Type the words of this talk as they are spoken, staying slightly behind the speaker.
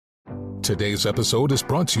Today's episode is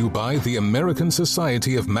brought to you by the American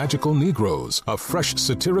Society of Magical Negroes, a fresh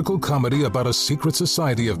satirical comedy about a secret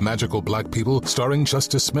society of magical black people starring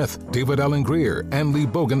Justice Smith, David Allen Greer, Ann Lee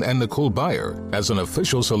Bogan, and Nicole Byer. As an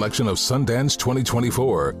official selection of Sundance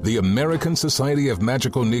 2024, the American Society of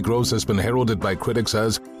Magical Negroes has been heralded by critics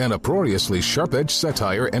as an uproariously sharp-edged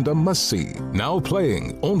satire and a must-see. Now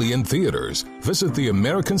playing only in theaters. Visit the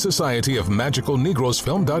American Society of Magical Negroes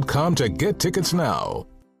Film.com to get tickets now.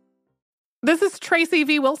 This is Tracy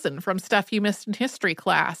V. Wilson from Stuff You Missed in History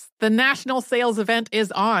class. The national sales event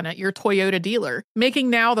is on at your Toyota dealer, making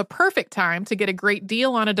now the perfect time to get a great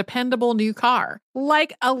deal on a dependable new car.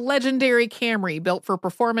 Like a legendary Camry built for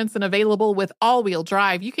performance and available with all-wheel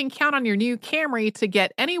drive, you can count on your new Camry to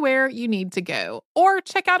get anywhere you need to go. Or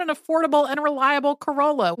check out an affordable and reliable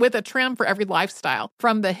Corolla with a trim for every lifestyle.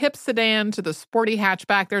 From the hip sedan to the sporty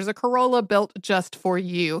hatchback, there's a Corolla built just for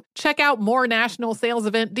you. Check out more national sales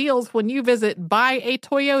event deals when you visit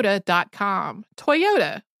buyatoyota.com.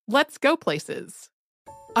 Toyota, let's go places.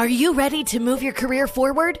 Are you ready to move your career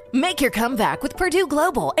forward? Make your comeback with Purdue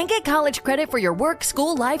Global and get college credit for your work,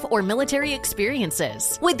 school, life, or military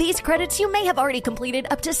experiences. With these credits, you may have already completed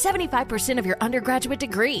up to 75% of your undergraduate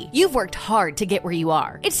degree. You've worked hard to get where you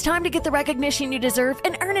are. It's time to get the recognition you deserve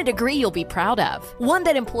and earn a degree you'll be proud of. One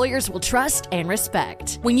that employers will trust and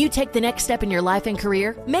respect. When you take the next step in your life and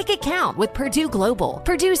career, make it count with Purdue Global,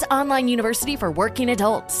 Purdue's online university for working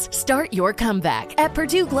adults. Start your comeback at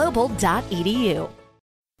purdueglobal.edu.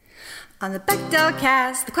 On the Bechdel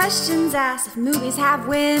cast, the questions asked if movies have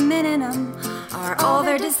women in them. Are all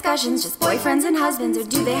their discussions just boyfriends and husbands, or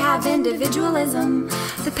do they have individualism?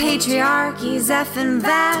 The patriarchy's effing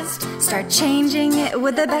vast. Start changing it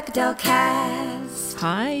with the Bechdel cast.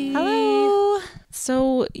 Hi. Hello.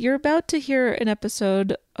 So you're about to hear an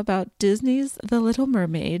episode about Disney's The Little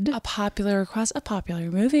Mermaid. A popular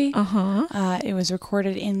movie. It was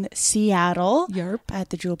recorded in Seattle at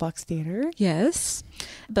the Jewel Box Theater. Yes.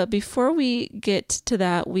 But before we get to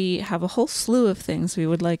that, we have a whole slew of things we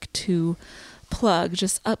would like to plug,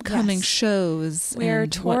 just upcoming shows. We're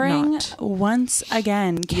and touring whatnot. once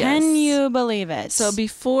again. Can you believe it? So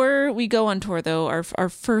before we go on tour, though, our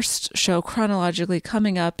first show chronologically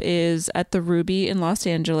coming up is at the Ruby in Los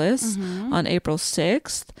Angeles on April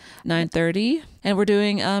 6th, 9:30. And we're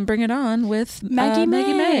doing Bring It On with Maggie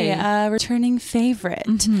May, May. returning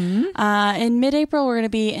favorite. In mid-April, we're going to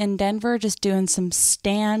be in Denver just doing some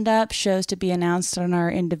stand-up shows to be announced on our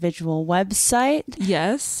individual website.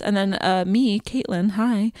 Yes. And then me, Caitlin,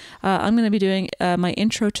 hi. I'm going to be doing my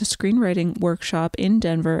intro to screenwriting workshop in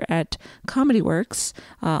Denver at Comedy Works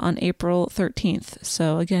on April 13th.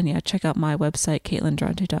 So again, check out my website,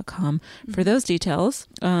 CaitlinDrante.com for those details.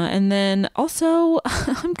 And then also,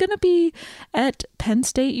 I'm going to be at Penn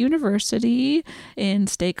State University in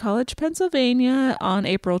State College, Pennsylvania on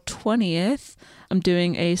April 20th. I'm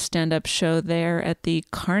doing a stand-up show there at the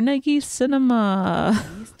Carnegie Cinema.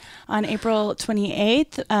 On April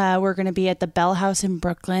 28th, we're going to be at the Bell House in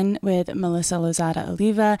Brooklyn with Melissa Lozada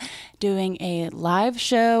Oliva doing a live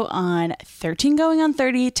show on 13 going on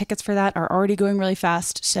 30. Tickets for that are already going really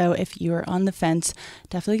fast. So if you're on the fence,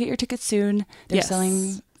 definitely get your tickets soon. They're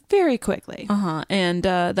selling very quickly. And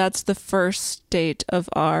that's the first date of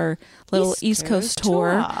our little East Coast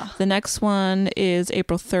tour. The next one is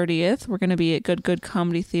April 30th. We're going to be at Good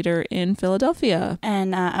Comedy Theater in Philadelphia.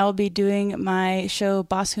 And I'll be doing my show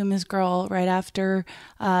Boss Whom Is Girl right after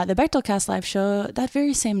the Bechtelcast live show that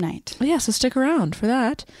very same night. Yeah, so stick around for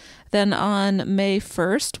that. Then on May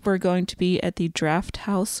 1st, we're going to be at the Draft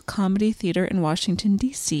House Comedy Theater in Washington,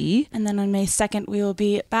 D.C. And then on May 2nd, we will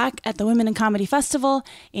be back at the Women in Comedy Festival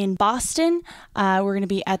in Boston. We're going to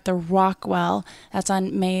be at the Rockwell. That's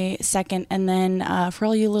on May 2nd. And then for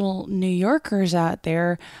all you little New Yorkers out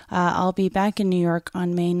there, I'll be back in New York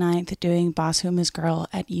on May 9th doing Boss Whom Is Girl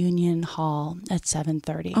at Union Hall at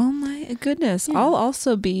 7:30. Oh my goodness. Yeah. I'll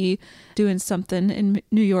also be doing something in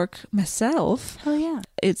New York myself. Oh yeah.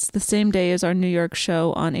 It's the same day as our New York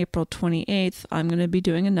show on April 28th. I'm going to be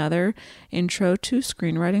doing another intro to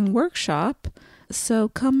screenwriting workshop. So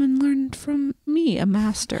come and learn from me, a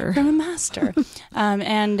master. From a master.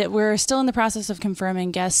 And we're still in the process of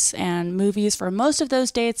confirming guests and movies for most of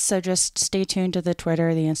those dates. So just stay tuned to the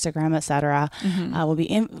Twitter, the Instagram, etc. We'll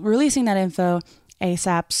be releasing that info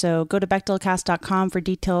ASAP. So go to BechdelCast.com for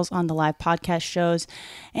details on the live podcast shows,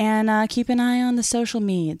 and keep an eye on the social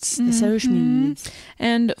meds. The social meds.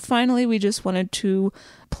 And finally, we just wanted to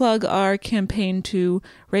plug our campaign to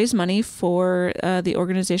raise money for the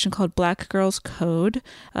organization called Black Girls Code.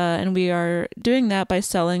 And we are doing that by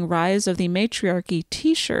selling Rise of the Matriarchy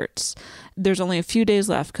t-shirts. There's only a few days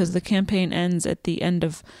left because the campaign ends at the end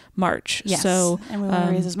of March. Yes, so, and we want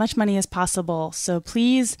to raise as much money as possible. So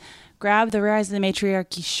please grab the Rise of the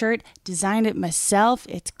Matriarchy shirt. Designed it myself.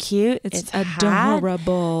 It's cute. It's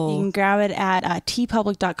adorable. You can grab it at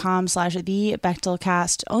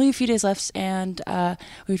tpublic.com/thebechdelcast. Only a few days left, and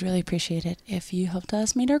we'd really appreciate it if you helped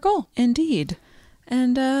us meet our goal. Indeed.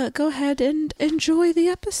 And go ahead and enjoy the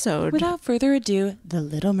episode. Without further ado, The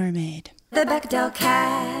Little Mermaid. The Bechdel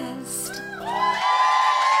Cast.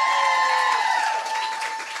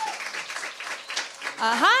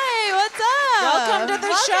 Hi, what's up? Welcome to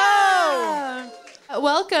the show.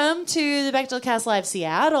 Welcome to the Bechdel Cast Live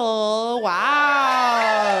Seattle.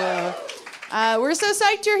 Wow. We're so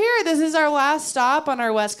psyched you're here. This is our last stop on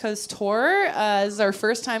our West Coast tour. This is our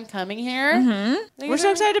first time coming here. We're so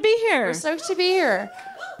excited to be here. We're stoked to be here.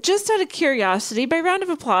 Just out of curiosity, by round of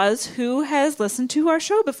applause, who has listened to our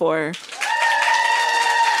show before?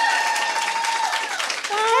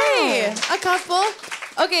 Hey, a couple.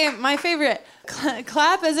 Okay, my favorite.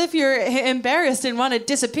 Clap as if you're embarrassed and want to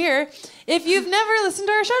disappear if you've never listened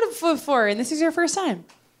to our show before and this is your first time.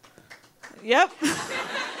 Yep.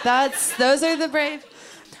 Those are the brave.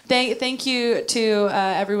 Thank you to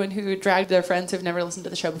everyone who dragged their friends who've never listened to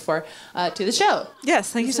the show before to the show.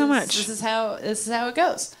 Yes, thank you so much. This is how it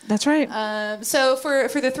goes. That's right. So for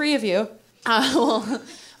the three of you, I'll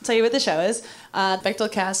tell you what the show is. Bechdel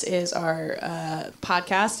Cast is our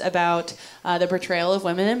podcast about the portrayal of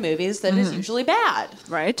women in movies that is usually bad.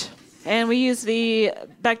 Right. And we use the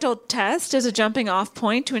Bechdel test as a jumping off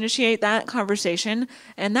point to initiate that conversation.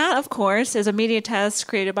 And that, of course, is a media test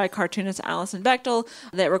created by cartoonist Alison Bechdel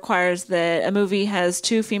that requires that a movie has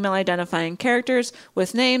two female identifying characters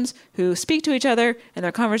with names who speak to each other, and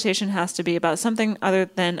their conversation has to be about something other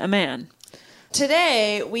than a man.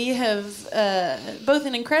 Today, we have both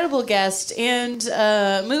an incredible guest and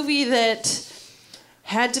a movie that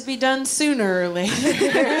had to be done sooner or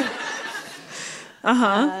later.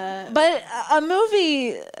 But a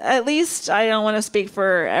movie, at least I don't want to speak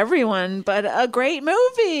for everyone, but a great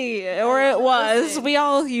movie, or it was. We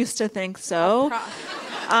all used to think so.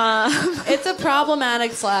 It's a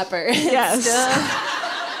problematic slapper. Yes.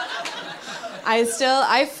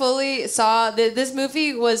 I fully saw that this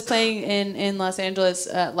movie was playing in Los Angeles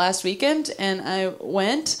last weekend, and I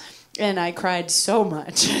went and I cried so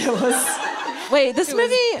much. It was. Wait, this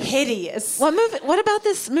movie hideous. What about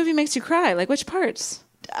this movie makes you cry? Like which parts?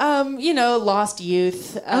 Lost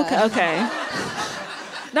youth. Okay.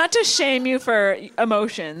 Not to shame you for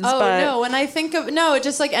emotions, but... no, when I think of... No,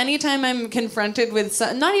 just like anytime I'm confronted with...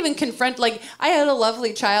 Not even like, I had a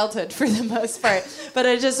lovely childhood for the most part, but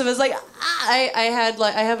I just was like,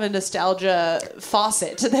 I have a nostalgia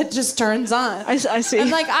faucet that just turns on. I see. I'm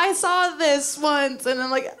like, I saw this once, and I'm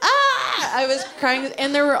like, I was crying.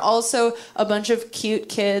 And there were also a bunch of cute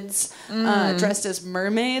kids dressed as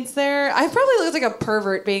mermaids there. I probably looked like a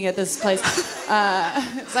pervert being at this place.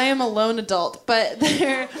 'Cause I am a lone adult, but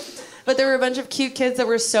there were a bunch of cute kids that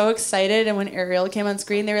were so excited, and when Ariel came on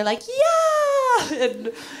screen, they were like, yeah!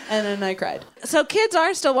 And then I cried. So kids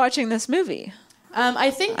are still watching this movie?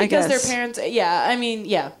 I think because their parents... Yeah, I mean,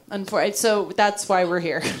 yeah. So that's why we're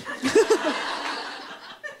here.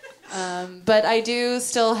 But I do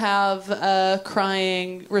still have a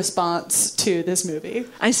crying response to this movie.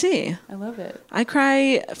 I see. I love it. I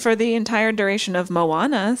cry for the entire duration of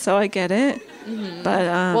Moana, so I get it. Mm-hmm.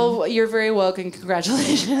 But well, you're very welcome.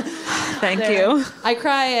 Congratulations. Thank you. I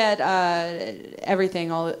cry at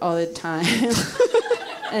everything all the time,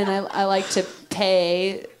 and I like to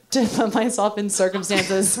pay to put myself in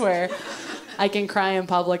circumstances where I can cry in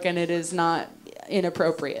public and it is not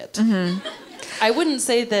inappropriate. Mm-hmm. I wouldn't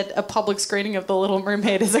say that a public screening of The Little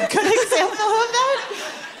Mermaid is a good example of that.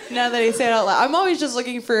 Now that I say it out loud, I'm always just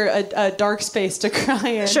looking for a dark space to cry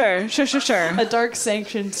in. Sure. A dark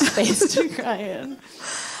sanctioned space to cry in.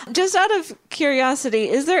 Just out of curiosity,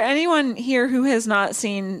 is there anyone here who has not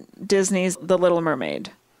seen Disney's The Little Mermaid?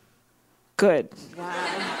 Good.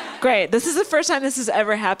 Wow. Great. This is the first time this has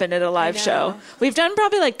ever happened at a live show. We've done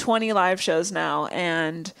probably like 20 live shows now,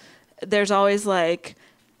 and there's always like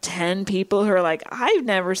 10 people who are like, I've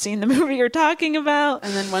never seen the movie you're talking about.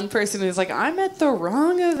 And then one person who's like, I'm at the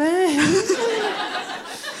wrong event.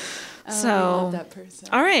 So, I love that person.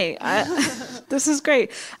 All right. This is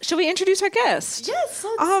great. Should we introduce our guest? Yes.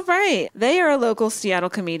 All right. They are a local Seattle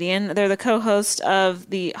comedian. They're the co-host of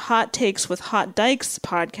the Hot Takes with Hot Dykes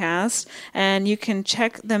podcast, and you can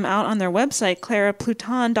check them out on their website,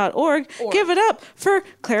 clarapluton.org. Give it up for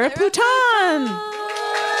Clara Pluton.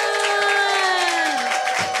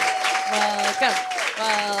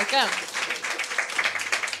 Welcome.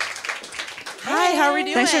 Hi, how are we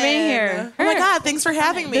doing? Thanks for being here. Oh my God, thanks for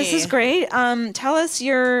having me. This is great. Tell us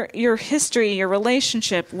your history, your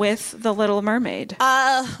relationship with The Little Mermaid.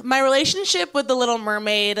 My relationship with The Little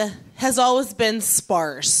Mermaid has always been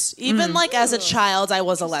sparse. Even like as a child, I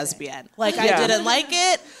was a lesbian. Like I didn't like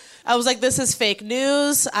it. I was like, this is fake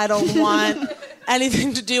news. I don't want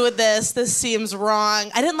anything to do with this. This seems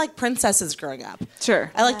wrong. I didn't like princesses growing up.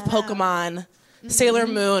 Sure. I liked Pokemon. Sailor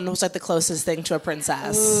Moon was like the closest thing to a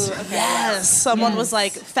princess. Ooh, okay. Yes. Someone was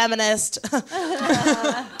like feminist.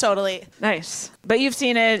 Totally. Nice. But you've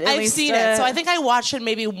seen it. I've seen it. So I think I watched it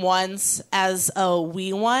maybe once as a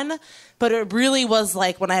wee one. But it really was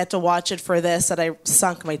like when I had to watch it for this that I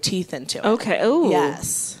sunk my teeth into it. Okay. Oh.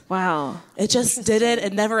 Yes. Wow. It just did it.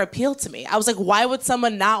 It never appealed to me. I was like, why would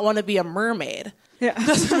someone not want to be a mermaid? Yeah.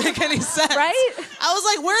 Doesn't make any sense. Right? I was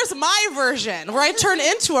like, where's my version where I turn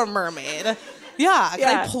into a mermaid? Yeah,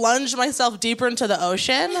 can I plunge myself deeper into the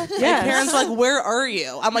ocean? My parents were like, where are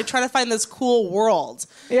you? I'm like trying to find this cool world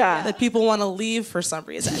that people want to leave for some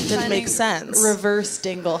reason. It didn't make sense. Reverse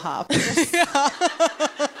dingle hop. Which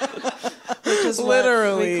is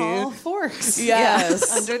literally what we call forks.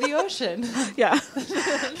 Yes. Under the ocean. Yeah.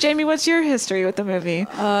 Jamie, what's your history with the movie?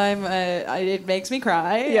 It makes me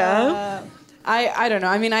cry. Yeah. I don't know.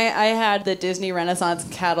 I mean, I had the Disney Renaissance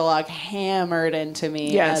catalog hammered into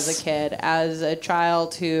me as a kid. As a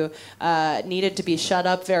child who needed to be shut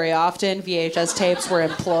up very often, VHS tapes were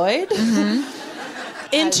employed.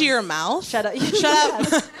 Mm-hmm. Into your mouth? Shut up.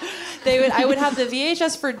 Shut up. I would have the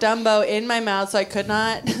VHS for Dumbo in my mouth so I could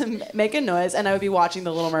not make a noise, and I would be watching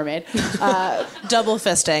The Little Mermaid. Double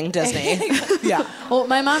fisting Disney. Yeah. Well,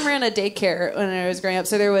 my mom ran a daycare when I was growing up,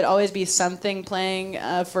 so there would always be something playing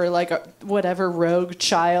for like whatever rogue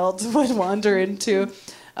child would wander into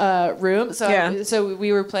room. So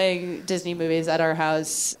we were playing Disney movies at our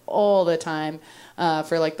house all the time.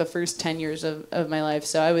 For like the first 10 years of my life.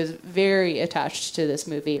 So I was very attached to this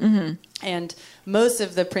movie. Mm-hmm. And most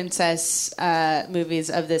of the princess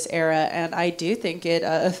movies of this era, and I do think it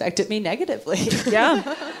affected me negatively. Yeah,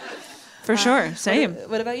 for sure. Same.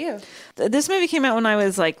 What about you? This movie came out when I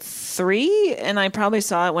was like 3, and I probably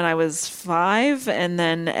saw it when I was 5, and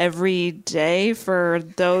then every day for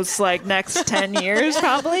those like next 10 years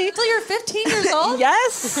probably. Until you're 15 years old?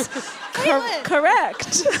 Yes.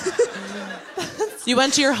 Correct. You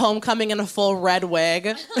went to your homecoming in a full red wig.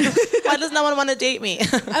 Why does no one want to date me?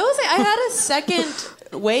 I will say I had a second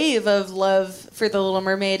wave of love for The Little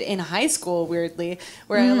Mermaid in high school, weirdly,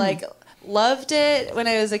 where I like loved it when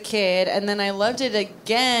I was a kid, and then I loved it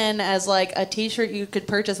again as like a t-shirt you could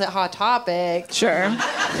purchase at Hot Topic. Sure.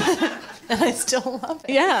 And I still love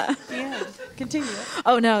it. Yeah. Yeah. Continue.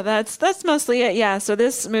 Oh no, that's mostly it. Yeah. So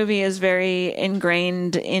this movie is very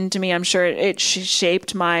ingrained into me. I'm sure it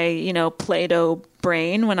shaped my, Play-Doh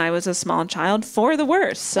brain when I was a small child for the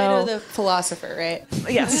worse. So Plato the philosopher, right?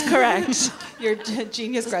 Yes, correct. Your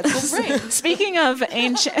genius grad school brain. Speaking of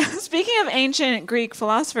ancient Greek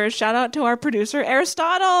philosophers, shout out to our producer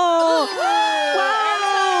Aristotle. Wow.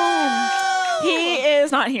 He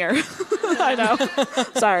is not here. I know.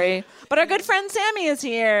 Sorry. But our good friend Sammy is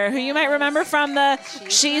here, who you might remember from the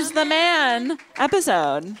She's the Man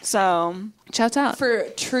episode. So, shouts out. For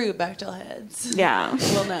true Bechdel heads. Yeah.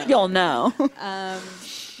 We'll know. You'll know. I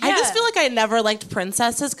just feel like I never liked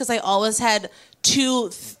princesses because I always had too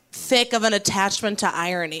thick of an attachment to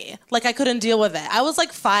irony. Like, I couldn't deal with it. I was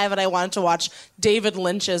like 5 and I wanted to watch David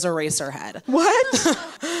Lynch's Eraserhead. What?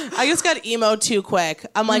 I just got emo too quick.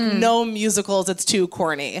 I'm like, no musicals, it's too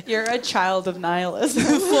corny. You're a child of nihilism.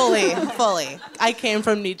 Fully. I came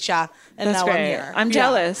from Nietzsche, and That's now great. I'm here. I'm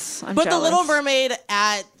jealous. But The Little Mermaid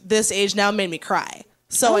at this age now made me cry.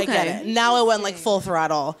 So I get it. Now it went like full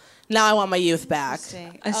throttle. Now I want my youth back.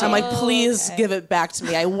 I'm like, please give it back to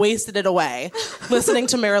me. I wasted it away listening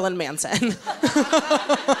to Marilyn Manson.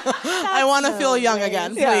 I want to feel young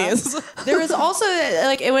again, please. There was also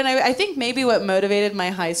like when I think maybe what motivated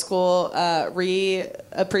my high school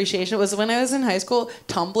re-appreciation was when I was in high school,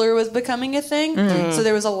 Tumblr was becoming a thing. Mm-hmm. So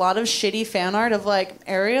there was a lot of shitty fan art of like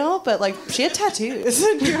Ariel, but like she had tattoos.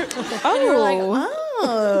 And you're like,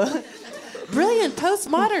 oh. Brilliant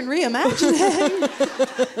postmodern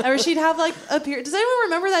reimagining. Or she'd have like does anyone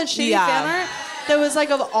remember that shitty fan art? that was like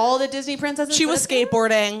of all the Disney princesses. She was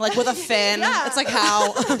skateboarding, like with a fin. Yeah. It's like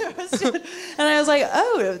how. And I was like,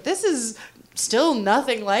 oh, this is still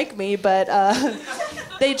nothing like me, but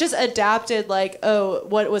they just adapted like, oh,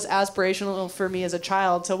 what was aspirational for me as a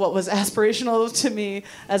child to what was aspirational to me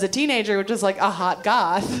as a teenager, which is like a hot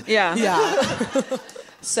goth. Yeah.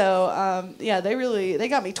 So, they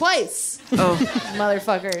got me twice. Oh.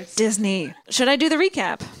 Motherfuckers. Disney. Should I do the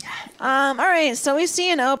recap? All right, so we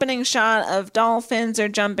see an opening shot of dolphins are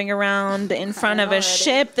jumping around in front of a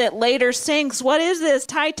ship that later sinks. What is this,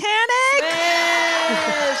 Titanic?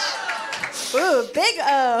 Fish! Ooh, big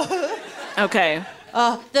O. Okay.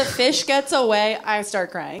 The fish gets away, I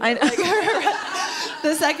start crying.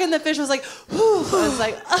 The second the fish was like, whew, I was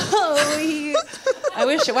like, I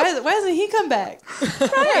wish, why doesn't he come back?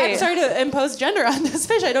 Right. I'm sorry to impose gender on this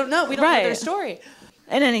fish. I don't know. We don't know their story.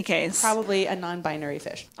 In any case. Probably a non-binary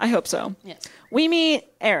fish. I hope so. Yes. We meet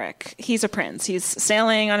Eric. He's a prince. He's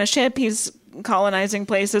sailing on a ship. He's colonizing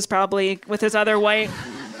places probably with his other white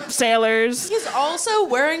sailors. He's also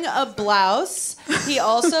wearing a blouse. He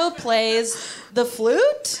also plays the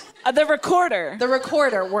flute. The recorder. The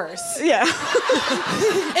recorder, worse. Yeah. Is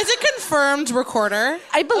it confirmed recorder?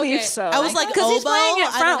 I believe so. I was like, because he's playing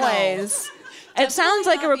it I don't know. frontways. It sounds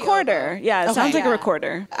like a recorder. Yeah, it sounds like a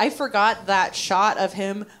recorder. I forgot that shot of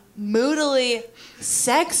him moodily,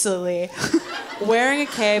 sexily wearing a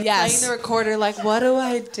cape, playing the recorder like, what do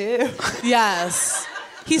I do? Yes.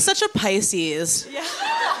 He's such a Pisces. Yeah.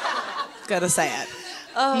 Gotta say it.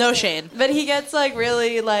 No shade. But he gets like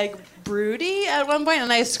really like broody at one point,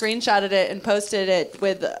 and I screenshotted it and posted it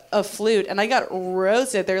with a flute, and I got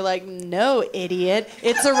roasted. They're like, no, idiot,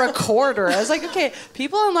 it's a recorder. I was like, okay,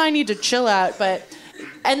 people online need to chill out.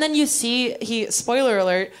 And then you see he, spoiler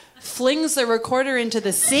alert, flings the recorder into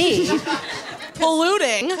the sea.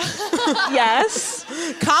 Polluting. Yes.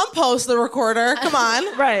 Compost the recorder. Come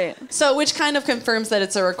on. Right. So, which kind of confirms that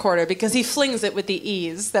it's a recorder because he flings it with the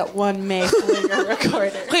ease that one may fling a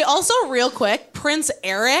recorder. Okay, also real quick, Prince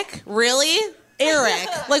Eric? Really? Eric.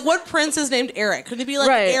 Like, what prince is named Eric? Could it be like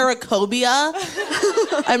Ericobia?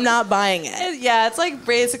 I'm not buying it. Yeah, it's like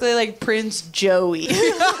basically like Prince Joey.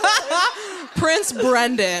 Prince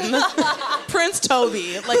Brendan. Prince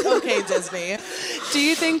Toby. Like, okay, Disney. Do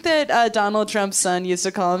you think that Donald Trump's son used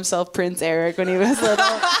to call himself Prince Eric when he was little?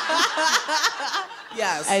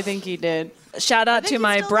 Yes. I think he did. Shout out to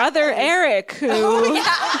my brother Eric, who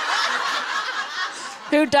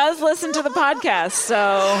does listen to the podcast,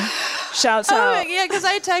 so shouts out. Yeah, because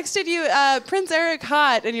I texted you, Prince Eric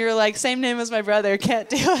hot, and you were like, same name as my brother, can't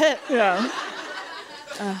do it. Yeah.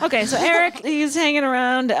 Okay, so Eric, he's hanging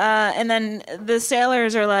around, and then the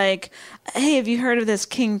sailors are like, hey, have you heard of this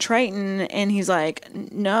King Triton? And he's like,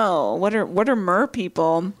 no, what are mer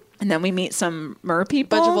people? And then we meet some mer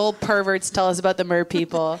people. Bunch of old perverts tell us about the mer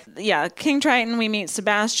people. Yeah, King Triton, we meet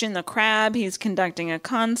Sebastian the crab. He's conducting a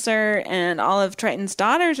concert, and all of Triton's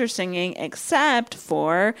daughters are singing except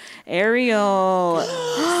for Ariel.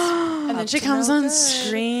 And then she comes on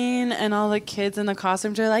screen, and all the kids in the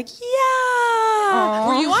costumes are like, yeah. Aww.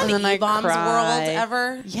 Were you on And then I E-Bombs cry. World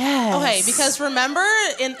ever? Yes. Okay, because remember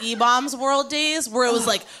in E-Bombs World days where it was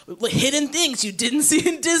like hidden things you didn't see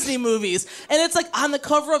in Disney movies, and it's like on the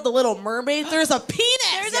cover of the Little Mermaid, there's a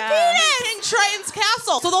penis. There's a penis. King Triton's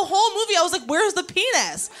castle. So the whole movie, I was like, "Where's the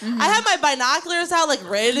penis?" I had my binoculars out, like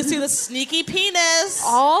ready to see the sneaky penis.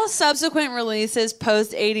 All subsequent releases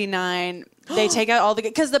post '89. They take out all the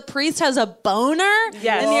because the priest has a boner in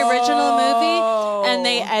the original movie, and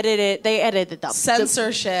they edited the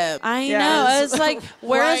censorship. I know. I was like,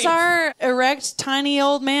 where's our erect tiny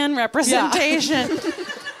old man representation?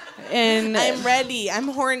 And I'm ready. I'm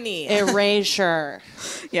horny. Erasure.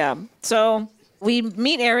 Yeah. So we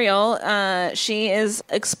meet Ariel. She is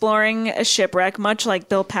exploring a shipwreck, much like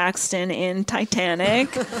Bill Paxton in Titanic.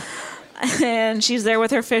 And she's there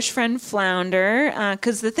with her fish friend Flounder,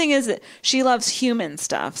 because the thing is that she loves human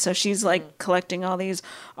stuff. So she's like collecting all these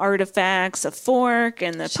artifacts, a fork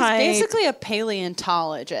and the pipe. She's basically a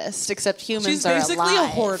paleontologist, except humans She's are basically alive. a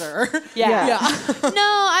hoarder. Yeah. No,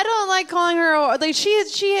 I don't like calling her like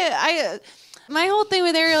my whole thing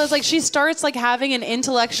with Ariel is like she starts like having an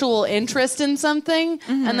intellectual interest in something,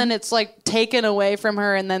 and then it's like taken away from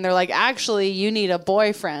her, and then they're like, actually, you need a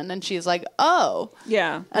boyfriend, and she's like, oh,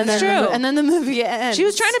 yeah, and that's then true. And then the movie ends. She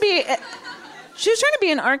was trying to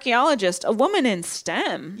be an archaeologist, a woman in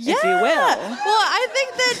STEM, if you will. Well, I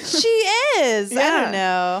think that she is. I don't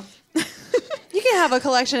know. You can have a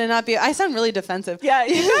collection and not be. I sound really defensive. Yeah,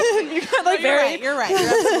 you got like You're right. You're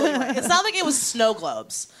absolutely right. It's not like it was snow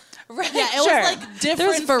globes. Right. Yeah, it was like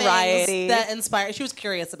different There's variety things that inspired. She was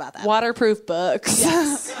curious about that. Waterproof books.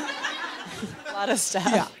 Yes. lot of stuff.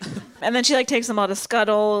 Yeah. And then she like takes them all to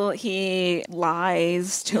Scuttle. He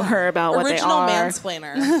lies to her about what they are. Original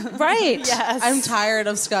mansplainer. Right. Yes. I'm tired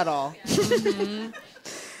of Scuttle.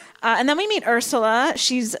 And then we meet Ursula.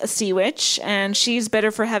 She's a sea witch, and she's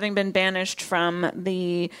bitter for having been banished from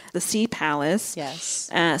the sea palace.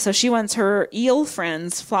 Yes. So she wants her eel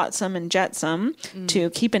friends, Flotsam and Jetsam, to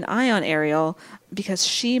keep an eye on Ariel because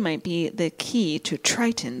she might be the key to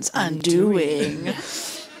Triton's undoing.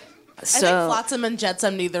 So, I think Flotsam and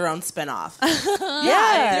Jetsam need their own spin-off.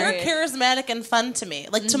 yeah. They're charismatic and fun to me.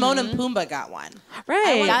 Like Timon and Pumbaa got one. Right.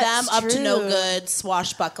 I want That's them up to no true. good,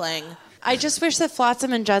 swashbuckling. I just wish that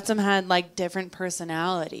Flotsam and Jetsam had like different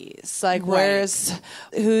personalities. Like, Right.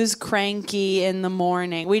 who's cranky in the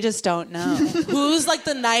morning? We just don't know. Who's like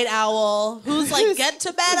the night owl? Who's like get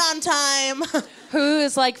to bed on time? Who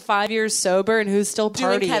is like 5 years sober and w's still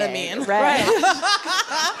Doing partying? ketamine. Right.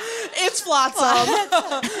 It's Flotsam.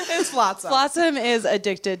 It's Flotsam. Flotsam is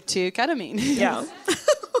addicted to ketamine. Yeah.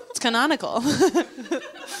 It's canonical.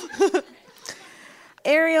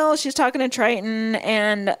 Ariel, she's talking to Triton,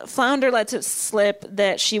 and Flounder lets it slip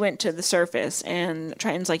that she went to the surface. And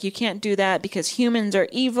Triton's like, you can't do that because humans are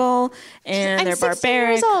evil and they're 16 barbaric.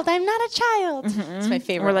 years old. I'm not a child. It's my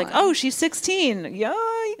favorite. We're like, one. oh, she's 16.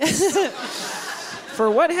 Yikes. For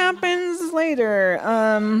what happens later.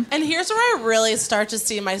 And here's where I really start to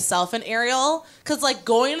see myself in Ariel. Because, like,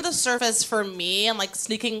 going to the surface for me and, like,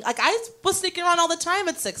 sneaking... Like, I was sneaking around all the time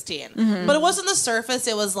at 16. But it wasn't the surface.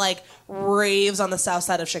 It was, like, raves on the south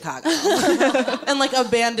side of Chicago. And, like,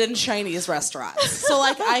 abandoned Chinese restaurants. So,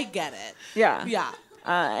 like, I get it. Yeah. Yeah.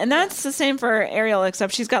 And that's the same for Ariel,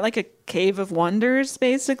 except she's got like a cave of wonders,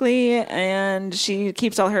 basically, and she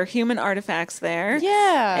keeps all her human artifacts there.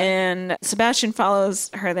 Yeah. And Sebastian follows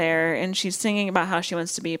her there, and she's singing about how she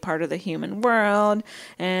wants to be part of the human world.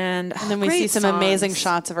 And And then we see some amazing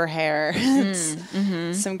shots of her hair.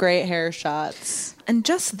 Some great hair shots. And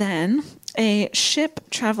just then, a ship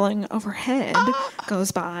traveling overhead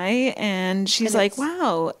goes by, and she's like,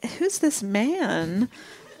 wow, who's this man?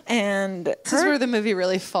 And This is where the movie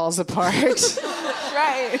really falls apart.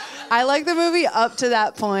 right. I like the movie up to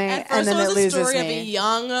that point, At and first, then it it was a loses story of a me.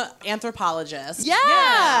 young anthropologist. Yeah.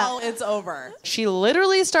 Now it's over. She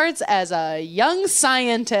literally starts as a young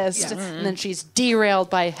scientist, and then she's derailed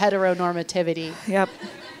by heteronormativity. Yep.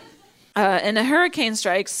 And a hurricane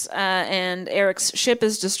strikes, and Eric's ship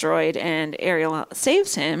is destroyed, and Ariel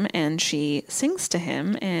saves him, and she sings to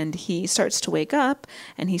him, and he starts to wake up,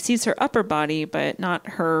 and he sees her upper body, but not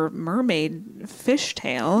her mermaid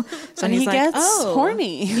fishtail. So And he's he like, gets oh.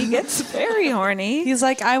 horny. He gets very horny. He's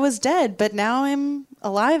like, I was dead, but now I'm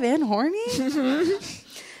alive and horny?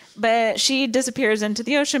 But she disappears into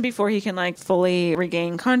the ocean before he can like fully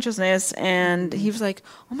regain consciousness, and he was like,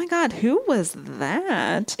 oh my god, who was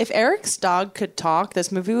that? If Eric's dog could talk,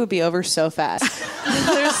 this movie would be over so fast.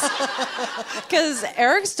 Because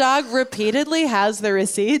Eric's dog repeatedly has the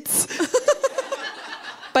receipts,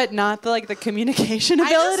 but not the communication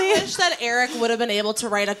ability. I just wish that Eric would have been able to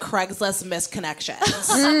write a Craigslist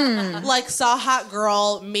misconnections. Like, saw hot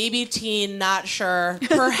girl, maybe teen, not sure,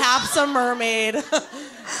 perhaps a mermaid.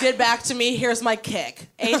 Get back to me, here's my kick.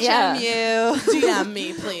 HMU, DM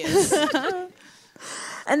me, please.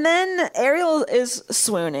 And then Ariel is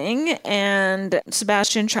swooning, and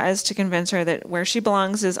Sebastian tries to convince her that where she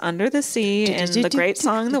belongs is under the sea, and the great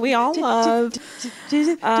song that we all love.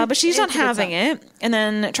 But she's not having it. And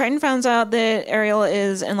then Triton finds out that Ariel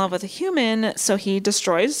is in love with a human, so he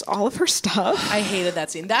destroys all of her stuff. I hated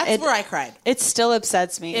that scene. That's where I cried. It still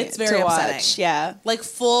upsets me. It's very to upsetting. watch. Yeah. Like,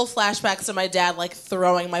 full flashbacks to my dad, like,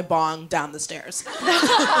 throwing my bong down the stairs.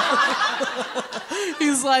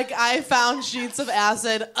 He's like, I found sheets of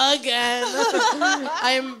acid again.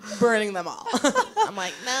 I'm burning them all. I'm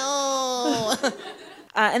like, no.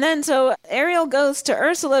 And then so Ariel goes to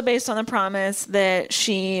Ursula based on the promise that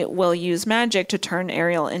she will use magic to turn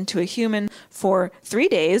Ariel into a human for 3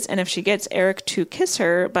 days. And if she gets Eric to kiss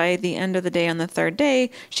her by the end of the day on the third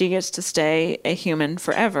day, she gets to stay a human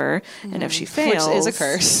forever. And if she fails... Which is a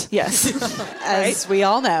curse. Yes. As we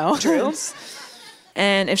all know. True.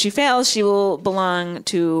 And if she fails, she will belong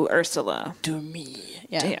to Ursula. To me.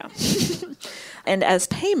 Yeah. And as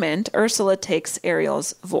payment, Ursula takes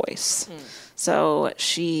Ariel's voice. So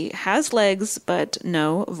she has legs, but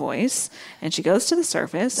no voice. And she goes to the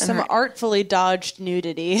surface. And Some artfully dodged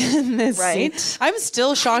nudity in this scene. I'm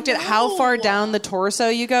still shocked at how far down the torso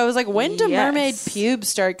you go. I was like, when do mermaid pubes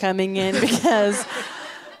start coming in? Because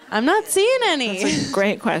I'm not seeing any. That's a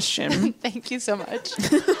great question. Thank you so much.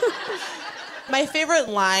 My favorite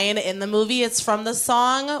line in the movie is from the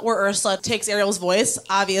song where Ursula takes Ariel's voice,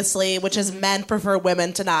 obviously, which is men prefer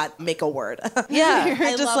women to not make a word. Yeah.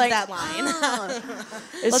 I love that line.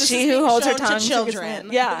 It's she who holds her shown to tongue. children.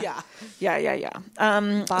 Yeah.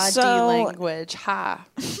 Body So language. Ha.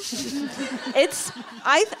 it's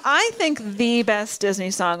I think the best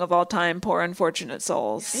Disney song of all time, Poor Unfortunate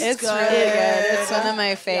Souls. It's really good. It's one of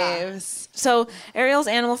my faves. So Ariel's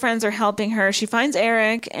animal friends are helping her. She finds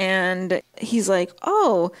Eric and he's like,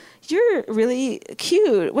 "Oh, you're really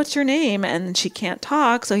cute. What's your name?" And she can't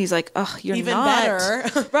talk, so he's like, "Oh, you're Even not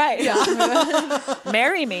better. right. Yeah.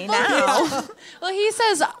 Marry me now." Well, he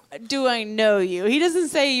says, "Do I know you?" He doesn't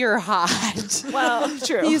say you're hot. Well,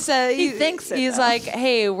 true. He said he thinks it, he's though. like,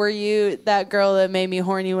 "Hey, were you that girl that made me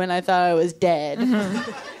horny when I thought I was dead?"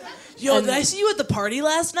 Yo, did I see you at the party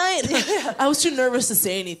last night? I was too nervous to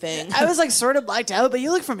say anything. I was like sort of blacked out, but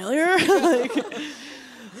you look familiar. Like,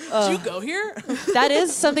 Did you go here? that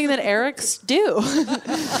is something that Erics do.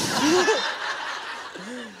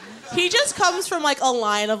 He just comes from like a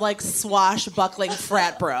line of like swashbuckling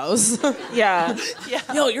frat bros. Yeah.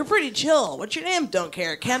 Yo, you're pretty chill. What's your name? Don't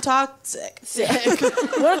care. Can't talk. Sick.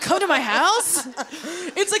 Want to come to my house?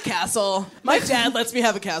 It's a castle. My dad lets me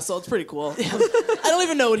have a castle. It's pretty cool. I don't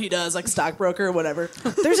even know what he does, like stockbroker or whatever.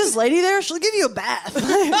 There's this lady there. She'll give you a bath.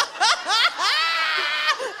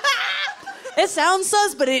 It sounds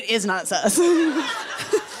sus, but it is not sus.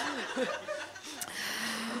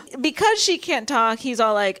 Because she can't talk, he's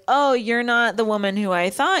all like, "Oh, you're not the woman who I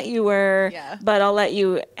thought you were, but I'll let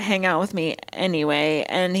you hang out with me anyway."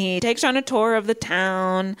 And he takes her on a tour of the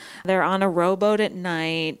town. They're on a rowboat at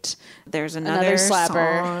night. There's another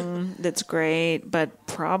slapper song that's great, but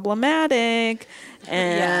problematic.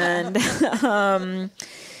 And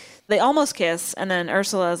they almost kiss, and then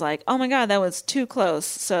Ursula is like, "Oh my God, that was too close."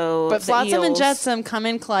 So, but the Flotsam and eels- Jetsam come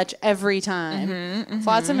in clutch every time.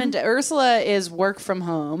 Flotsam and Ursula is work from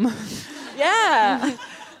home. Yeah.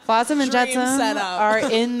 Flotsam and Dream Jetsam setup. are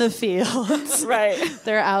in the fields. Right.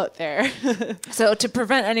 They're out there. So to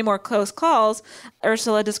prevent any more close calls,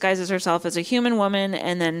 Ursula disguises herself as a human woman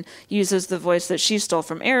and then uses the voice that she stole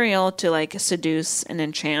from Ariel to like seduce and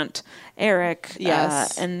enchant Eric.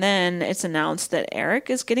 Yes. And then it's announced that Eric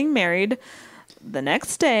is getting married the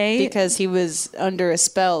next day. Because he was under a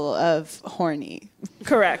spell of horny.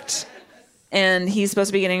 Correct. And he's supposed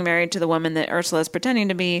to be getting married to the woman that Ursula is pretending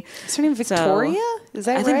to be. Is her name Victoria? Is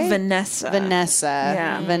that I right? think Vanessa.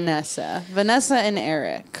 Vanessa. Vanessa and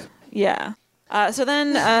Eric. Yeah. So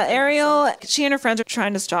then Ariel, she and her friends are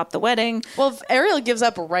trying to stop the wedding. Well, Ariel gives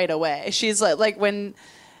up right away. She's like when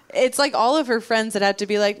it's like all of her friends that have to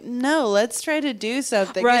be like, "No, let's try to do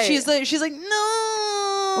something." Right. She's like, "No."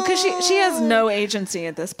 Because she has no agency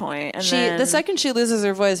at this point. And The second she loses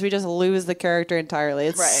her voice, we just lose the character entirely.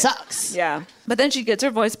 It sucks. Yeah. But then she gets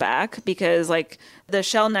her voice back because, like, the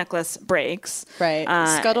shell necklace breaks. Right.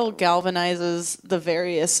 Scuttle galvanizes the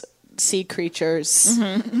various sea creatures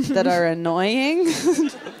that are annoying.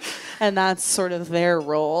 And that's sort of their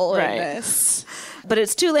role in this. But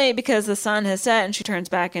it's too late because the sun has set and she turns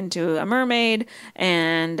back into a mermaid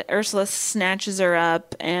and Ursula snatches her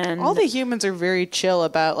up and All the humans are very chill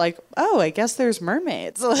about like, oh, I guess there's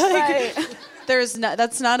mermaids. Like, Right.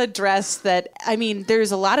 that's not addressed that, I mean,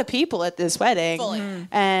 there's a lot of people at this wedding. Fully.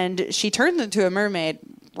 And she turns into a mermaid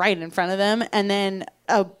right in front of them. And then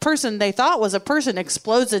a person they thought was a person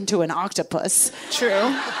explodes into an octopus.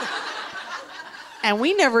 True. And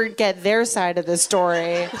we never get their side of the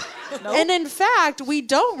story. Nope. And in fact, we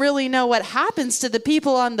don't really know what happens to the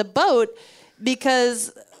people on the boat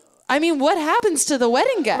because, I mean, what happens to the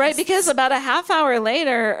wedding guests? Right, because about a half hour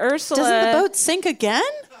later, Ursula... Doesn't the boat sink again?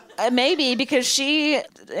 Maybe, because she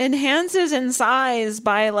enhances in size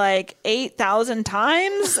by like 8,000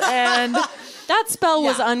 times and... That spell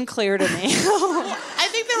was unclear to me. I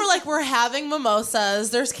think they were like, we're having mimosas.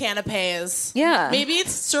 There's canapes. Yeah. Maybe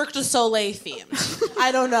it's Cirque du Soleil themed.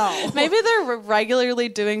 I don't know. Maybe they're regularly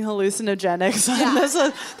doing hallucinogenics on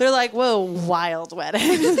this. They're like, whoa, wild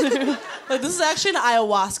wedding. Like, this is actually an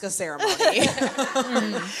ayahuasca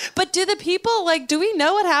ceremony. But do the people, like, do we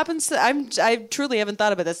know what happens to... I truly haven't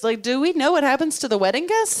thought about this. Like, do we know what happens to the wedding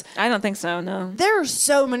guests? I don't think so, no. There are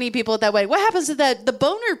so many people at that wedding. What happens to the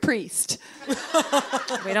boner priest?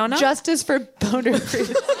 We don't know. Justice for boner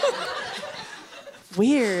priest.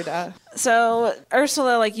 Weird. So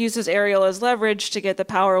Ursula like uses Ariel as leverage to get the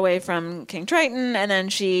power away from King Triton, and then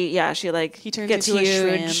she turns gets into a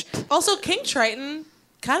huge. shrimp. Also, King Triton,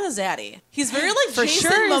 kind of zaddy. He's very like For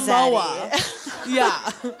Jason sure Momoa.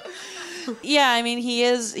 Yeah. Yeah, I mean,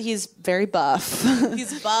 he's very buff.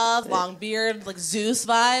 He's buff, long beard, like Zeus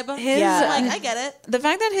vibe. I get it. The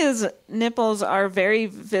fact that his nipples are very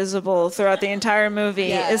visible throughout the entire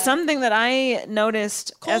movie is something that I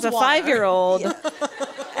noticed as a 5-year-old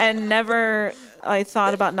and never... I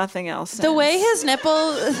thought about nothing else. The way his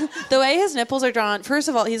nipples are drawn. First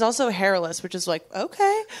of all, he's also hairless, which is like,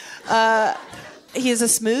 okay. He's a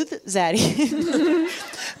smooth zaddy.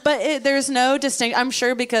 But there's no distinct. I'm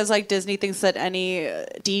sure because like Disney thinks that any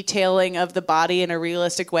detailing of the body in a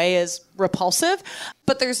realistic way is repulsive.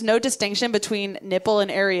 But there's no distinction between nipple and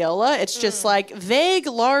areola. It's just like vague,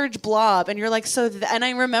 large blob, and you're like, and I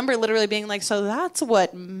remember literally being like, so that's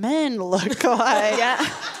what men look like. Yeah.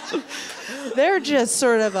 They're just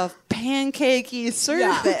sort of a pancakey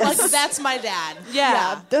surface. Yeah. Like, that's my dad.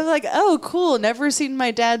 Yeah. They're like, oh, cool. Never seen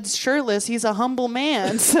my dad shirtless. He's a humble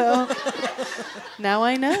man. So now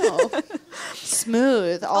I know.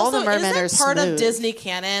 Smooth. All the mermen are smooth. Part of Disney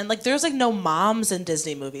canon. Like, there's like no moms in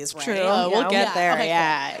Disney movies, right? True. We'll get there. Okay,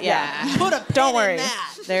 Yeah. Put a pin Don't worry. in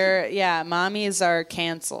that. Mommies are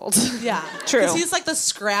canceled. Yeah. True. Because he's like the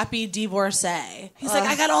scrappy divorcee. He's like,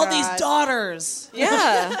 I got all these daughters.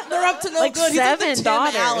 Yeah. They're up to no like good. 7 He's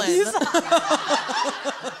like the daughters. Tim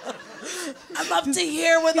Allen. I'm up to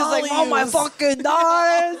here with all like, all my fucking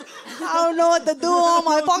daughters. I don't know what to do with all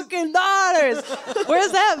my fucking daughters.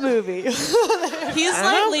 Where's that movie? He's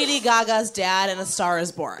like Lady Gaga's dad in A Star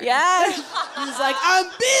Is Born. Yeah. He's like, I'm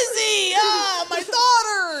busy. My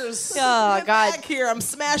daughters. Oh, Get God. back here. I'm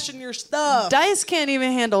smashing your stuff. Dice can't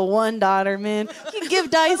even handle one daughter, man. You give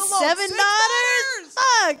Dice 7 daughters?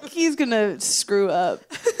 Fuck, he's gonna screw up.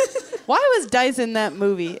 Why was Dice in that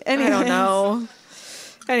movie? Anyways. I don't know.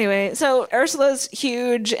 Anyway, so Ursula's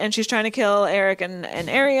huge, and she's trying to kill Eric and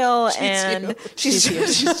Ariel, and she's huge.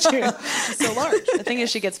 She's so large. The thing is,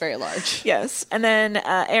 she gets very large. Yes, and then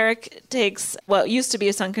Eric takes what used to be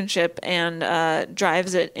a sunken ship and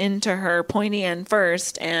drives it into her pointy end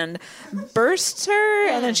first, and bursts her,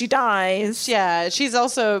 and then she dies. Yeah, she's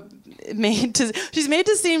also made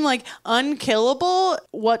to seem like unkillable,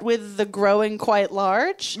 what with the growing quite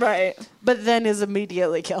large. Right. But then is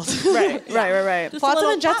immediately killed. Right. Flotsam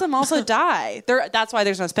and Jetsam also die. That's why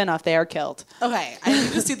there's no spinoff. They are killed. Okay, I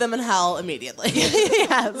need to see them in hell immediately.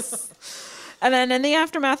 Yes. And then in the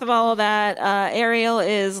aftermath of all of that, Ariel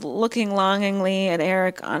is looking longingly at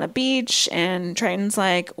Eric on a beach, and Triton's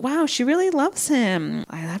like, wow, she really loves him.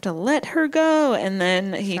 I have to let her go. And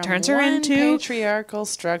then he turns her into... patriarchal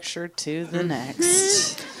structure to the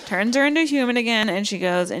next. Turns her into human again, and she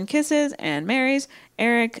goes and kisses and marries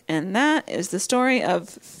Eric. And that is the story of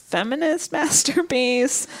feminist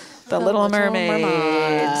masterpiece, The Little Mermaid.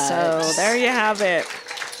 So there you have it.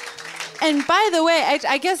 And by the way,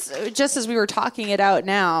 I guess just as we were talking it out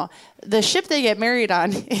now, the ship they get married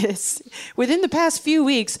on is, within the past few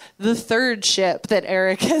weeks, the 3rd ship that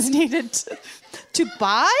Eric has needed to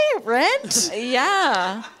buy, rent.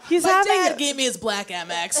 Yeah. He's My having dad gave me his black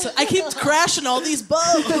MX. I keep crashing all these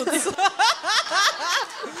boats.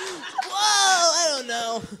 Whoa, I don't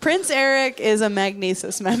know. Prince Eric is a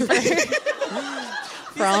Magnesis member.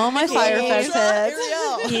 For all my Firefest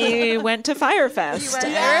heads. He went to Firefest.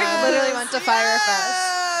 Eric literally went to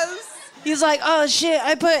Firefest. He's like, oh shit,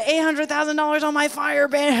 I put $800,000 on my fire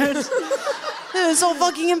band. It was so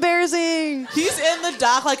fucking embarrassing. He's in the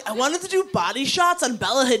dock like, I wanted to do body shots on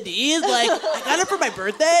Bella Hadid. Like, I got it for my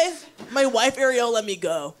birthday. My wife Ariel let me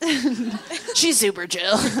go. She's super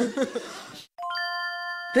chill.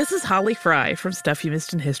 This is Holly Fry from Stuff You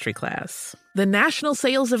Missed in History Class. The national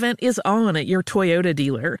sales event is on at your Toyota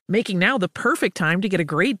dealer, making now the perfect time to get a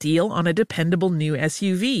great deal on a dependable new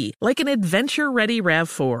SUV, like an adventure-ready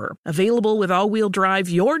RAV4. Available with all-wheel drive,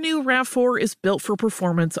 your new RAV4 is built for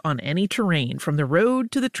performance on any terrain, from the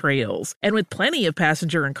road to the trails. And with plenty of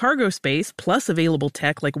passenger and cargo space, plus available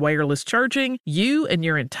tech like wireless charging, you and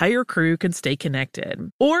your entire crew can stay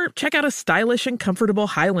connected. Or check out a stylish and comfortable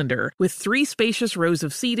Highlander with 3 spacious rows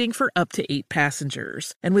of seating for up to 8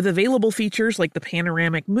 passengers. And with available features like the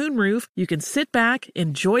panoramic moonroof, you can sit back,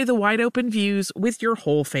 enjoy the wide open views with your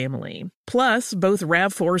whole family. Plus, both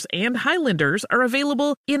RAV4s and Highlanders are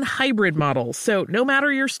available in hybrid models, so no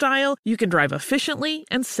matter your style, you can drive efficiently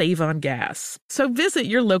and save on gas. So visit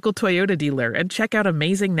your local Toyota dealer and check out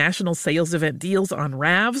amazing national sales event deals on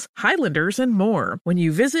RAVs, Highlanders, and more when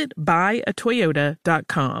you visit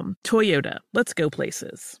buyatoyota.com. Toyota, let's go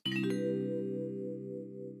places.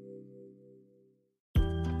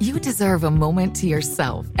 You deserve a moment to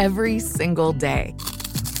yourself every single day.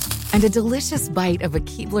 And a delicious bite of a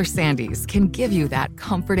Keebler Sandies can give you that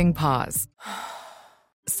comforting pause.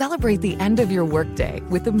 Celebrate the end of your workday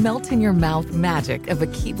with the melt-in-your-mouth magic of a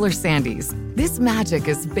Keebler Sandies. This magic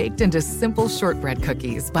is baked into simple shortbread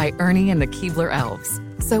cookies by Ernie and the Keebler Elves.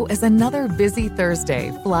 So as another busy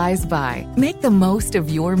Thursday flies by, make the most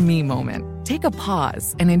of your me moment. Take a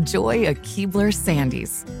pause and enjoy a Keebler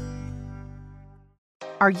Sandies.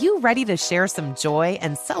 Are you ready to share some joy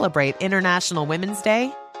and celebrate International Women's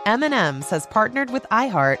Day? M&M's has partnered with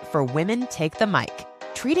iHeart for Women Take the Mic,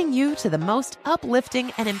 treating you to the most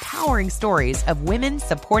uplifting and empowering stories of women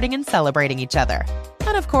supporting and celebrating each other.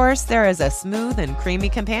 And of course, there is a smooth and creamy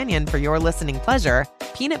companion for your listening pleasure,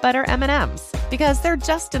 peanut butter M&Ms, because they're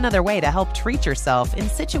just another way to help treat yourself in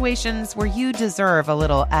situations where you deserve a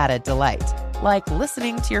little added delight, like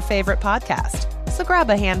listening to your favorite podcast. So grab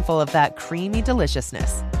a handful of that creamy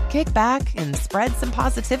deliciousness. Kick back and spread some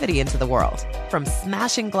positivity into the world. From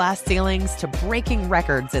smashing glass ceilings to breaking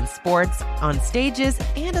records in sports, on stages,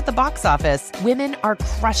 and at the box office, women are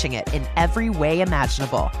crushing it in every way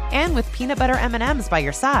imaginable. And with peanut butter M&Ms by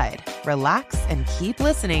your side, relax and keep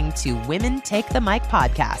listening to Women Take the Mic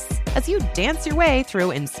podcasts as you dance your way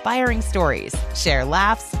through inspiring stories, share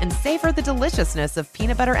laughs, and savor the deliciousness of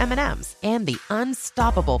peanut butter M&Ms and the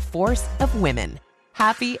unstoppable force of women.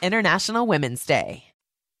 Happy International Women's Day.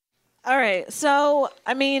 All right. So,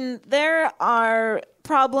 I mean, there are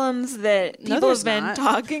problems that people have been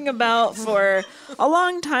talking about for a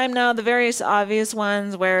long time now. The various obvious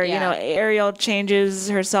ones where, you know, Ariel changes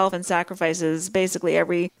herself and sacrifices basically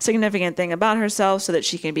every significant thing about herself so that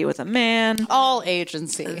she can be with a man. All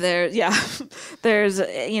agency. There's,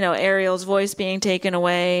 you know, Ariel's voice being taken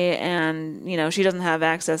away, and, you know, she doesn't have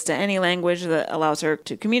access to any language that allows her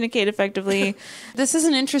to communicate effectively. This is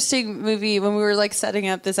an interesting movie when we were like setting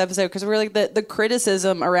up this episode, because we're like the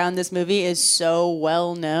criticism around this movie is so well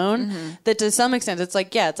known that to some extent it's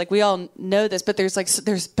like, yeah, it's like we all know this, but there's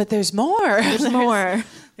more. There's more.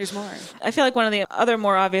 There's more. I feel like one of the other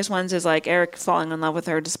more obvious ones is like Eric falling in love with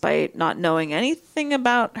her despite not knowing anything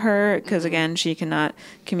about her, because again, she cannot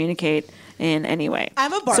communicate in any way.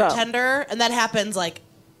 I'm a bartender, and that happens like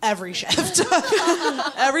every shift.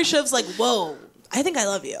 Every shift's like, whoa, I think I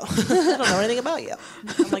love you. I don't know anything about you.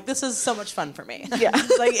 I'm like, this is so much fun for me. Yeah.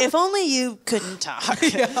 Like, if only you couldn't talk.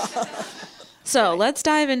 So let's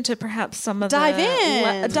dive into perhaps some of Dive the...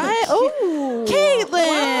 in. Oh, Caitlin.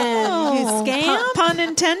 Wow. You scamp. Pun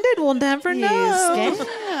intended. We'll never know.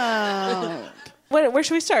 Scamp. Where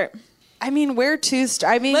should we start? I mean, where to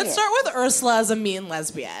start? I mean, Let's start with Ursula as a mean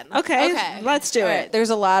lesbian. Okay. Let's do it.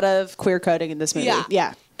 There's a lot of queer coding in this movie.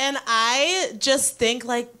 Yeah. And I just think,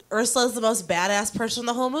 like, Ursula's the most badass person in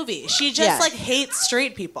the whole movie. She just, like, hates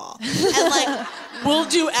straight people. And, like, will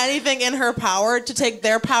do anything in her power to take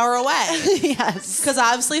their power away. Yes. Because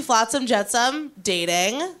obviously, Flotsam Jetsam,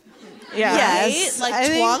 dating. Yeah. Yes. Right?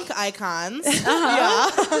 Like, twonk icons. Yeah.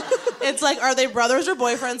 It's like, are they brothers or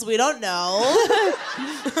boyfriends? We don't know.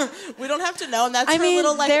 We don't have to know. And that's her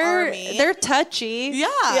little, like, army. They're touchy. Yeah.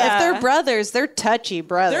 If they're brothers, they're touchy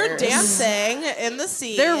brothers. They're dancing in the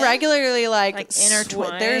sea. They're regularly like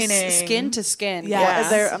intertwining. They're skin to skin.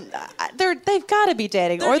 Yes. Yeah, they've got to be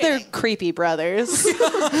dating, they're creepy brothers.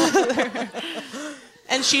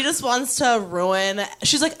 And she just wants to ruin.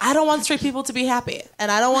 She's like, I don't want straight people to be happy,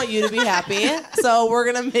 and I don't want you to be happy. So we're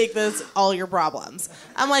gonna make this all your problems.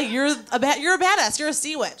 I'm like, you're a badass. You're a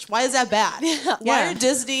sea witch. Why is that bad? Why are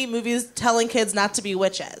Disney movies telling kids not to be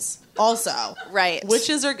witches? Also, right,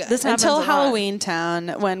 witches are good. This until Halloween Town,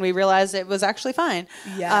 when we realized it was actually fine.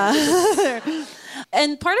 Yeah.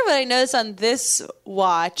 And part of what I noticed on this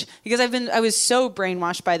watch, because I was so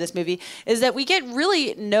brainwashed by this movie, is that we get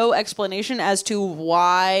really no explanation as to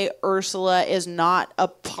why Ursula is not a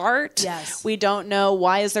part. Yes. We don't know,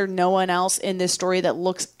 why is there no one else in this story that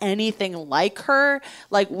looks anything like her?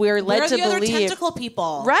 Like, we're led to believe. Where are the other tentacle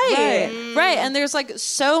people? Right. And there's like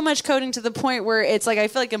so much coding to the point where it's like, I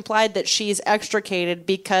feel like implied that she's extricated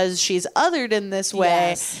because she's othered in this way.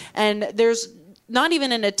 Yes. And there's not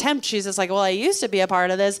even an attempt. She's just like, well, I used to be a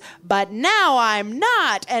part of this, but now I'm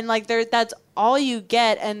not. And like, that's all you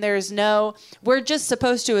get. And we're just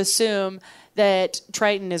supposed to assume that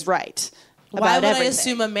Triton is right. Why would I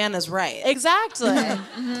assume a man is right? Exactly.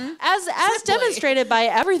 As demonstrated by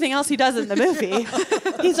everything else he does in the movie.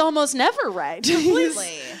 He's almost never right.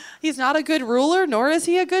 Completely. He's not a good ruler, nor is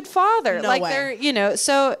he a good father. No like way.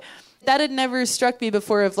 So that had never struck me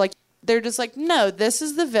before of like, they're just like, no, this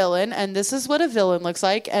is the villain, and this is what a villain looks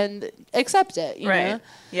like, and accept it. You know?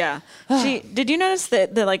 Yeah. Did you notice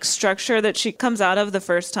that the like structure that she comes out of the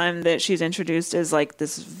first time that she's introduced is like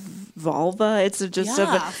this vulva? It's just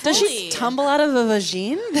does she tumble out of a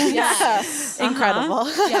vagine? Yes. Incredible.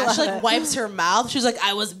 Yeah, she like wipes her mouth. She's like,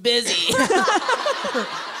 I was busy.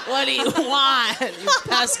 What do you want, you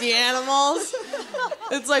pesky animals?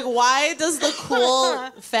 It's like, why does the cool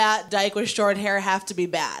fat dyke with short hair have to be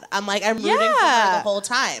bad? I'm like, I'm rooting for her the whole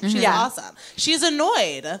time. She's awesome. She's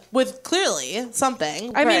annoyed with clearly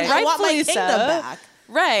something. I mean, I want my rightfully kingdom so. back.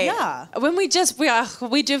 Right. Yeah. When we just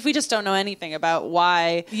don't know anything about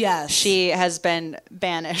why she has been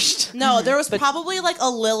banished. No, there was probably like a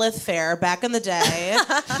Lilith fair back in the day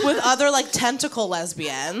with other like tentacle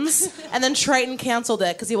lesbians, and then Triton canceled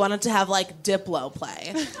it because he wanted to have like Diplo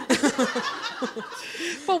play.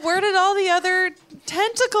 But where did all the other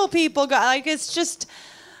tentacle people go? Like, it's just,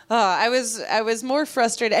 I was more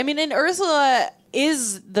frustrated. I mean, and Ursula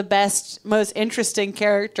is the best, most interesting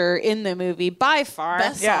character in the movie by far.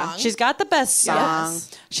 Best song. She's got the best song.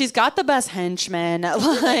 Yes. She's got the best henchmen.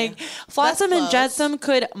 Like, Flotsam and Jetsam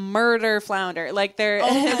could murder Flounder. Like, they're... Oh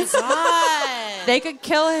my God. They could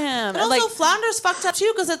kill him. But also, Flounder's fucked up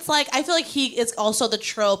too, because it's like, I feel like it's also the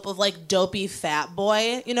trope of like dopey fat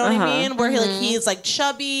boy. You know what I mean? Where he's like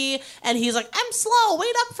chubby and he's like, I'm slow,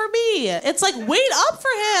 wait up for me. It's like, wait up for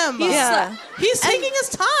him. He's taking his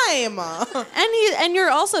time. And you're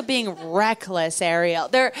also being reckless, Ariel.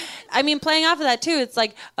 Playing off of that too, it's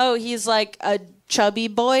like, oh, he's like a chubby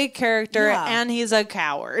boy character and he's a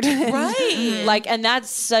coward. Right. Like, and that's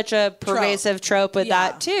such a pervasive trope with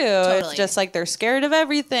that too. Totally. It's just like they're scared of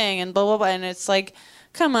everything and blah, blah, blah. And it's like,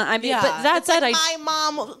 come on. I mean, but that said, like my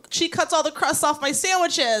mom, she cuts all the crust off my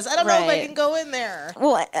sandwiches. I don't know if I can go in there.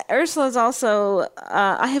 Well, Ursula's also,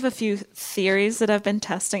 I have a few theories that I've been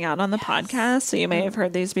testing out on the podcast, so you may have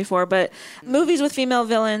heard these before, but movies with female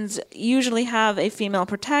villains usually have a female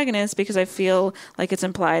protagonist because I feel like it's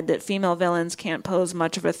implied that female villains can't pose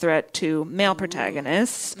much of a threat to male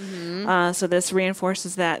protagonists. So this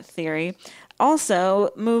reinforces that theory.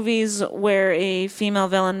 Also, movies where a female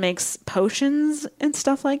villain makes potions and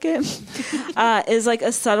stuff like it is like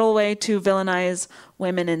a subtle way to villainize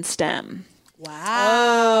women in STEM.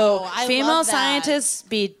 Wow. Female scientists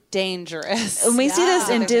be dangerous. And we see this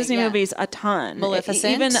in Disney movies a ton.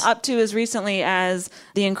 Maleficent. Even up to as recently as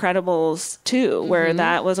The Incredibles 2, where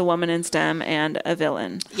that was a woman in STEM and a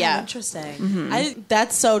villain. Yeah. Interesting.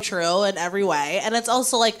 That's so true in every way. And it's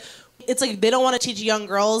also like, it's like they don't want to teach young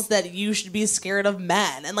girls that you should be scared of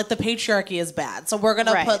men, and like the patriarchy is bad, so we're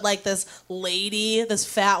gonna put like this lady, this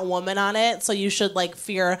fat woman on it, so you should like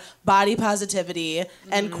fear body positivity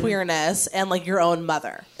and queerness and like your own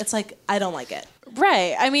mother. It's like, I don't like it.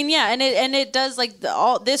 Right. I mean, yeah, and it does like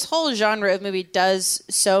this whole genre of movie does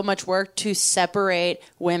so much work to separate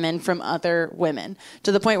women from other women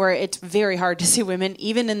to the point where it's very hard to see women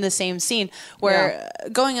even in the same scene. Where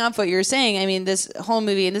going off what you're saying, I mean, this whole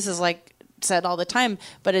movie, and this is like said all the time,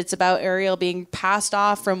 but it's about Ariel being passed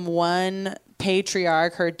off from one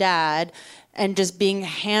patriarch, her dad, and just being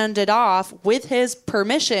handed off with his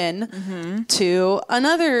permission to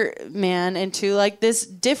another man into like this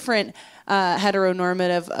different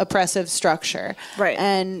heteronormative oppressive structure. Right.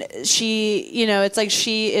 And she, it's like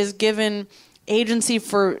she is given agency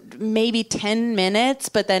for maybe 10 minutes,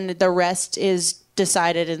 but then the rest is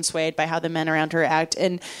decided and swayed by how the men around her act.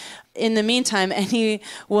 And in the meantime, any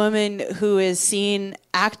woman who is seen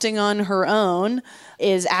acting on her own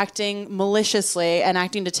is acting maliciously and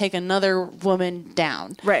acting to take another woman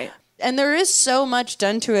down. Right. And there is so much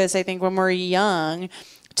done to us, I think, when we're young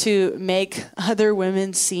to make other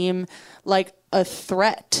women seem like a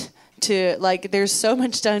threat to, like, there's so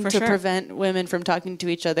much done to prevent women from talking to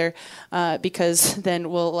each other because then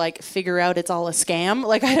we'll like figure out it's all a scam.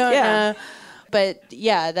 Like, I don't know. But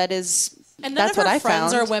yeah, that is... And none That's of her what I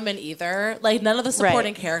friends found. are women either. Like, none of the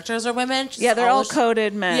supporting characters are women. Yeah, they're all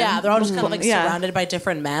coded men. Yeah, they're all just kind of like surrounded by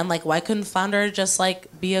different men. Like, why couldn't Flounder just like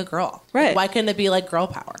be a girl? Right. Like, why couldn't it be like girl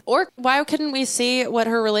power? Or why couldn't we see what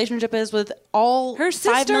her relationship is with all her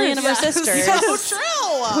 5 million of her sisters? So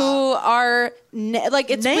true. Who are like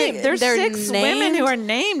it's named. weird. There's They're 6 named, women who are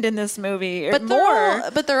named in this movie, but more.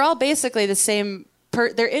 they're all basically the same.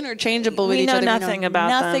 They're interchangeable with We each know other. nothing about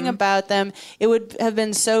nothing them. about them. It would have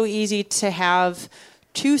been so easy to have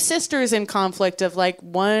 2 sisters in conflict of like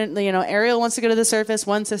one, Ariel wants to go to the surface.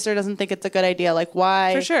 One sister doesn't think it's a good idea. Like,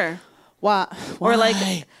 why? For sure. Why? Or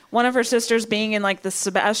like one of her sisters being in like the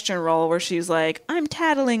Sebastian role where she's like, I'm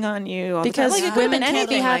tattling on you. all the time. Because Like, women can't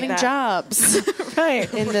be anything having like that. jobs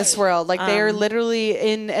right. in this world. Like they are literally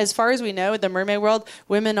in, as far as we know, in the mermaid world,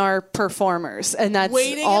 women are performers, and that's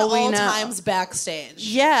Waiting all at we all know. times backstage.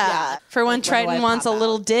 Yeah. For when Like, when do Triton I wants a pop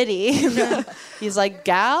little out? ditty, he's like,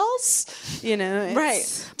 gals, it's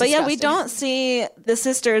Right. But yeah, we disgusting. don't see the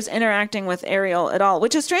sisters interacting with Ariel at all,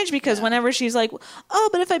 which is strange because whenever she's like, oh,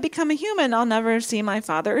 but if I become a human, I'll never see my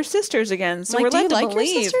father we're sisters again. So Like, we're do you led to like your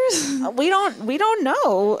believe. sisters? We don't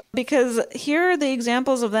know, because here are the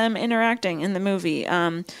examples of them interacting in the movie.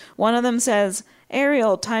 One of them says,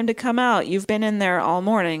 Ariel, time to come out. You've been in there all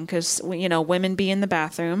morning, because, women be in the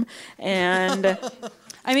bathroom. And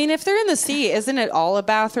I mean, if they're in the sea, isn't it all a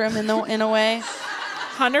bathroom in a way?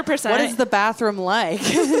 100%. What is the bathroom like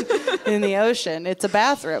in the ocean? It's a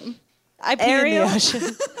bathroom. I pee in the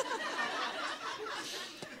ocean.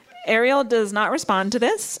 Ariel does not respond to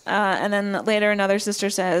this. And then later another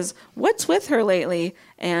sister says, what's with her lately?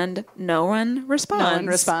 And no one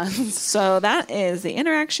responds. So that is the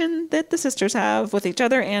interaction that the sisters have with each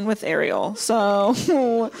other and with Ariel. So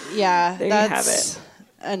yeah, there you have it.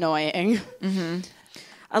 Annoying. Mm-hmm.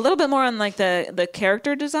 A little bit more on like the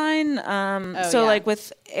character design. Like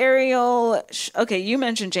with Ariel, okay, you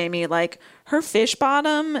mentioned, Jamie, like her fish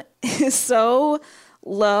bottom is so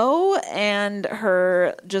low, and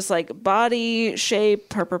her just like body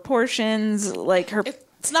shape, her proportions, like her.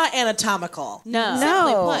 It's not anatomical.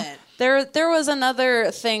 No. There was another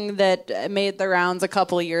thing that made the rounds a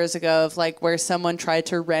couple of years ago of like where someone tried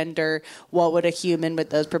to render what would a human with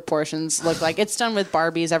those proportions look like. It's done with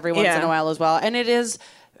Barbies every once in a while as well, and it is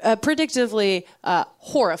predictively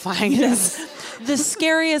horrifying. It is the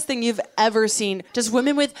scariest thing you've ever seen. Just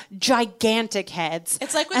women with gigantic heads.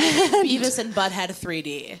 It's like when Beavis and Butthead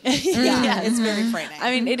 3D. Yeah, it's very frightening. I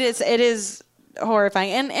mean, it is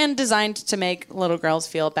horrifying and designed to make little girls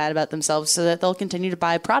feel bad about themselves so that they'll continue to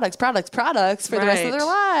buy products for the rest of their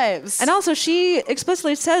lives. And also, she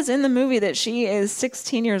explicitly says in the movie that she is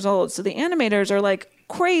 16 years old. So the animators are like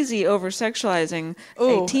crazy over sexualizing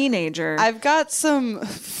a teenager. I've got some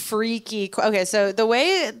freaky. Okay, so the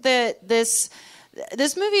way that this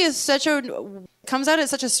movie is comes out at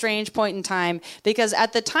such a strange point in time, because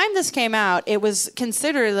at the time this came out, it was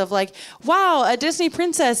considered of like, wow, a Disney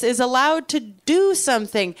princess is allowed to do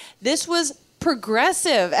something. This was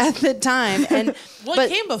progressive at the time. And what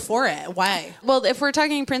came before it? Why? Well, if we're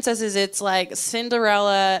talking princesses, it's like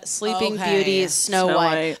Cinderella, Sleeping Beauty, Snow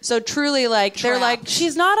White. So truly, like, they're like,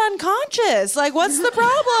 she's not unconscious. Like, what's the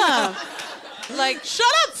problem? Like, shut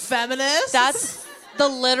up, feminists. That's the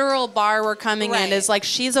literal bar we're coming in, is like,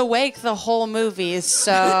 she's awake the whole movie,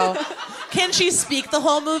 so... Can she speak the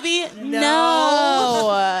whole movie? No.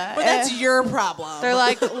 But that's your problem. They're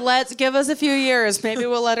like, let's give us a few years. Maybe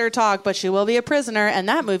we'll let her talk, but she will be a prisoner, and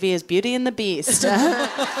that movie is Beauty and the Beast.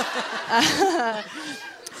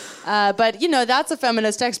 But, that's a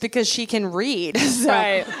feminist text because she can read. So.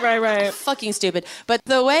 Right. Fucking stupid. But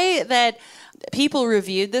the way that people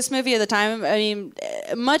reviewed this movie at the time, I mean,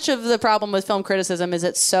 much of the problem with film criticism is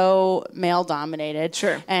it's so male-dominated.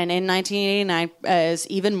 Sure. And in 1989 is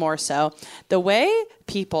even more so. The way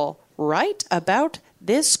people write about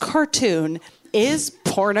this cartoon is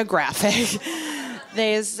pornographic.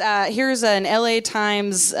 Here's an LA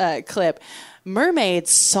Times clip.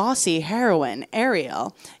 Mermaid's saucy heroine,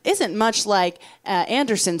 Ariel, isn't much like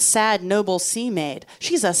Anderson's sad, noble sea maid.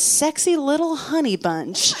 She's a sexy little honey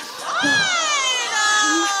bunch.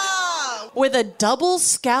 With a double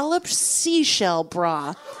scalloped seashell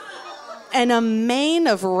bra and a mane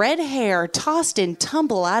of red hair tossed in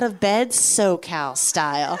tumble out of bed SoCal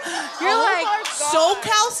style. You're like,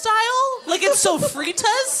 SoCal style? Like it's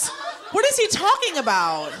Sofritas? What is he talking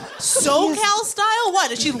about? SoCal style?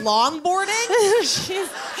 What? Is she longboarding?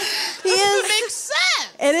 It makes sense.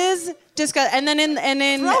 It is disgusting. And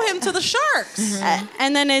then throw him to the sharks.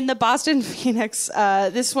 And then in the Boston Phoenix,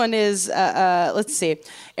 this one is let's see.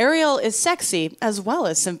 Ariel is sexy as well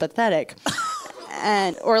as sympathetic.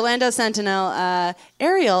 And Orlando Sentinel,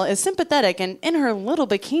 Ariel is sympathetic and in her little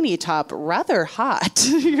bikini top, rather hot.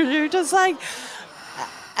 You're just like.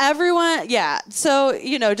 Everyone, yeah. So,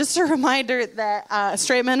 just a reminder that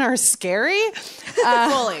straight men are scary.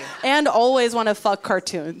 Fully. And always want to fuck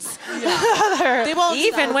cartoons. Yeah. They won't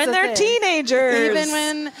even when they're teenagers. Even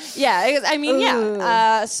when, yeah. I mean,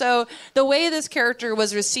 yeah. So the way this character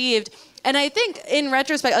was received, and I think in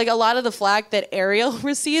retrospect, like a lot of the flack that Ariel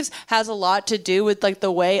receives has a lot to do with like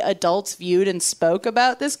the way adults viewed and spoke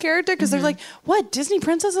about this character. Because they're like, what? Disney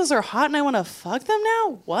princesses are hot and I want to fuck them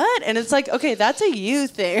now? What? And it's like, okay, that's a you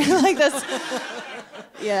thing. Like that's,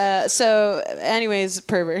 yeah. So anyways,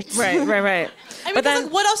 perverts. Right. I mean, but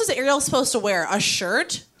then, what else is Ariel supposed to wear? A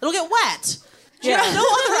shirt? It'll get wet. She has no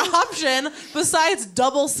other option besides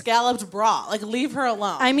double scalloped bra. Like, leave her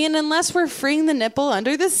alone. I mean, unless we're freeing the nipple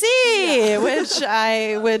under the sea, which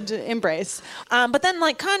I would embrace. But then,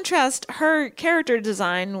 like, contrast her character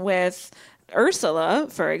design with Ursula,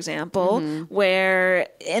 for example, where,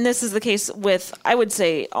 and this is the case with, I would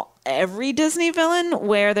say, every Disney villain,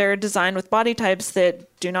 where they're designed with body types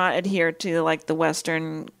that do not adhere to like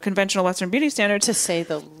the conventional Western beauty standards, to say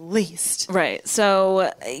the least. Right.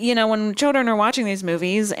 So, when children are watching these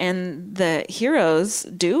movies and the heroes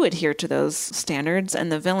do adhere to those standards and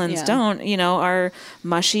the villains don't, our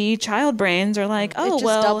mushy child brains are like, it just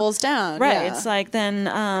doubles down. Right. Yeah. It's like then,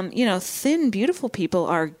 thin, beautiful people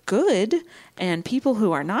are good and people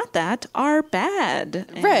who are not that are bad.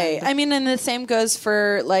 Right. I mean, and the same goes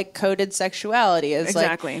for like coded sexuality. It's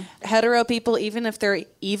exactly. Like hetero people, even if they're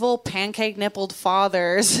evil pancake nippled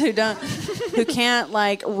fathers who can't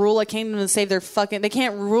like rule a kingdom and save they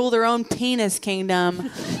can't rule their own penis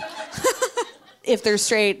kingdom. If they're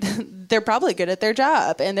straight, they're probably good at their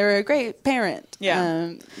job and they're a great parent.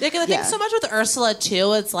 Yeah. I think so much with Ursula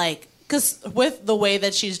too, it's like, because with the way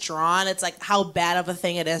that she's drawn, it's like how bad of a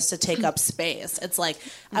thing it is to take up space. It's like,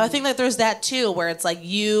 I think that there's that too, where it's like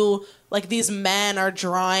these men are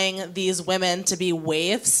drawing these women to be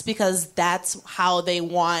waifs because that's how they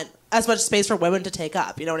want as much space for women to take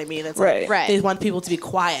up. You know what I mean? It's right. Like they want people to be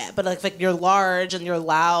quiet, but like you're large and you're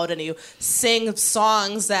loud and you sing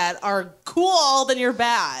songs that are cool, then you're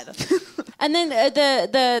bad. And then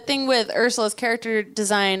the thing with Ursula's character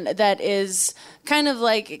design that is kind of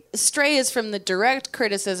like strays from the direct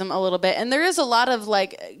criticism a little bit, and there is a lot of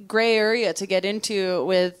like gray area to get into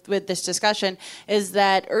with this discussion, is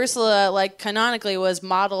that Ursula like canonically was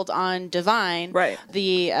modeled on Divine, right,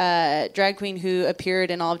 the drag queen who appeared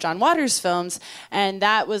in all of John Waters' films, and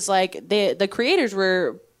that was like the creators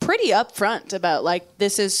were pretty upfront about like,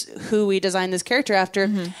 this is who we designed this character after.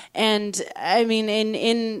 And I mean,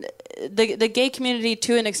 in the gay community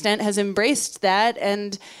to an extent has embraced that,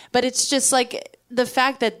 but it's just like the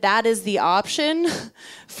fact that is the option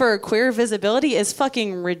for queer visibility is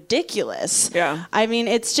fucking ridiculous. Yeah. I mean,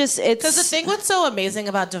 it's because the thing what's so amazing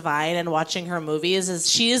about Divine and watching her movies is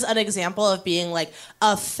she's an example of being like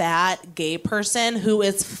a fat gay person who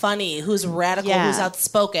is funny, who's radical, who's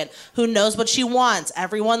outspoken, who knows what she wants.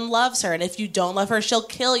 Everyone loves her, and if you don't love her, she'll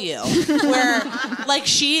kill you. Where like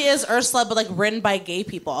she is Ursula, but like written by gay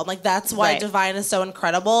people. And like that's why Divine is so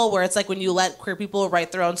incredible. Where it's like when you let queer people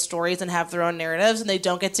write their own stories and have their own narratives, and they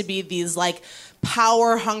don't get to be these like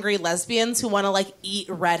power hungry lesbians who want to like eat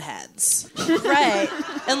redheads. Right.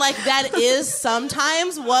 And like that is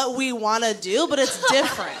sometimes what we want to do, but it's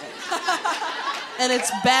different. And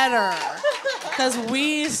it's better because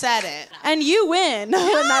we said it. And you win when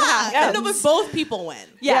that happens. No, but both people win.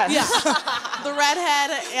 Yeah. The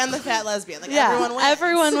redhead and the fat lesbian. Like everyone wins.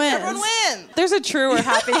 Everyone wins. Everyone wins. There's a true or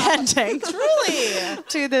happy ending. Truly.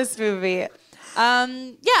 To this movie.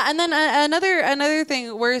 And then another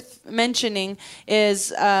thing worth mentioning is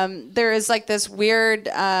there is like this weird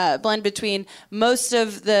blend between most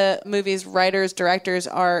of the movie's writers, directors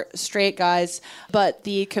are straight guys, but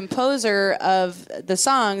the composer of the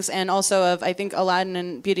songs and also of, I think, Aladdin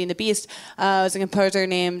and Beauty and the Beast was a composer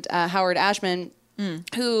named Howard Ashman,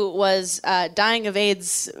 who was dying of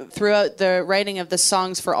AIDS throughout the writing of the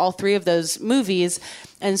songs for all three of those movies.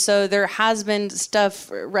 And so there has been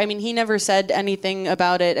stuff, I mean, he never said anything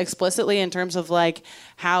about it explicitly in terms of like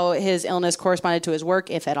how his illness corresponded to his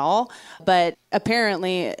work, if at all. But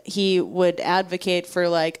apparently he would advocate for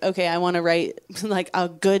like, okay, I want to write like a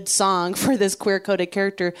good song for this queer coded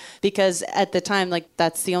character, because at the time, like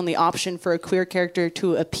that's the only option for a queer character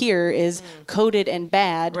to appear is coded and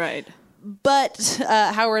bad. Right. But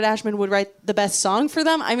Howard Ashman would write the best song for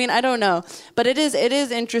them. I mean, I don't know. But it is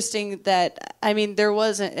interesting that, I mean, there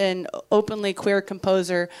was an openly queer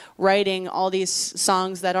composer writing all these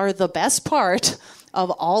songs that are the best part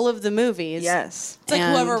of all of the movies. Yes. It's like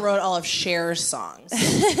whoever wrote all of Cher's songs.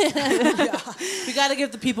 We got to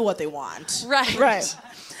give the people what they want. Right.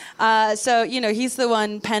 So, he's the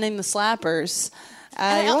one penning the slappers.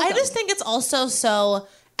 I just think it's also so...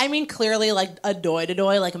 I mean, clearly, like, a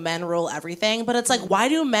doy-to-doy, like, men rule everything. But it's like, why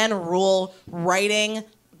do men rule writing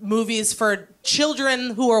movies for children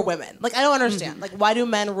who are women? Like, I don't understand. Like, why do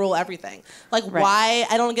men rule everything? Like, why?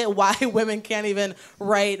 I don't get why women can't even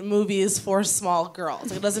write movies for small girls.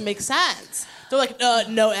 Like, it doesn't make sense. They're like,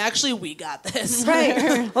 no, actually, we got this.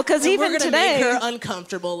 Right. Well, because even we're gonna today... make her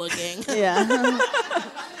uncomfortable looking. Yeah.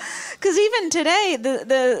 Because even today,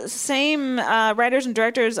 the same writers and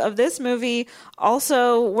directors of this movie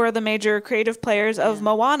also were the major creative players of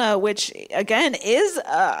Moana, which, again, is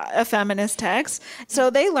a feminist text. So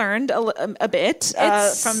they learned a bit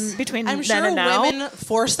from between I'm then sure and now. women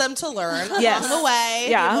forced them to learn along the way.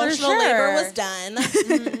 Yeah. The emotional labor was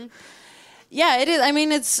done. Yeah, it is. I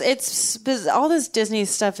mean, it's all this Disney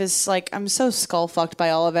stuff is like, I'm so skull fucked by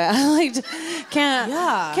all of it. Like,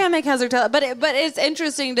 can't make heads or tails. But it's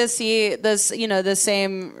interesting to see this, the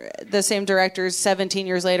same directors 17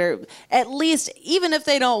 years later. At least, even if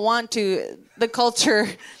they don't want to, the culture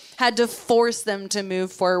had to force them to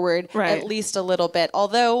move forward at least a little bit.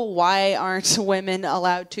 Although, why aren't women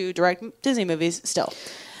allowed to direct Disney movies still?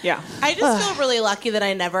 Yeah. I just feel really lucky that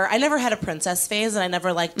I never had a princess phase, and I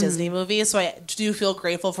never liked Disney movies, so I do feel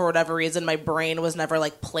grateful for whatever reason my brain was never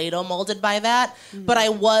like Play-Doh molded by that. But I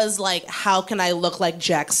was like, how can I look like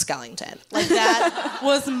Jack Skellington? Like that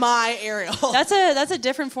was my Ariel. That's a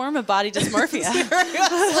different form of body dysmorphia.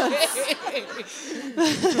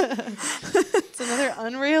 It's another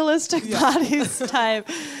unrealistic body type.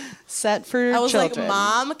 Set for children. I was like,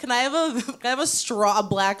 Mom, can I have a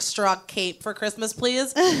black straw cape for Christmas,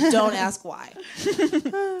 please? Don't ask why.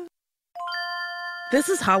 This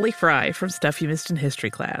is Holly Fry from Stuff You Missed in History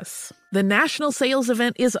Class. The national sales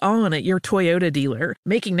event is on at your Toyota dealer,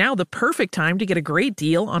 making now the perfect time to get a great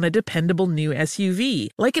deal on a dependable new SUV,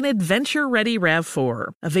 like an adventure-ready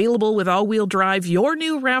RAV4. Available with all-wheel drive, your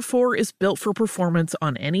new RAV4 is built for performance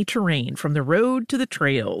on any terrain, from the road to the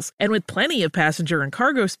trails. And with plenty of passenger and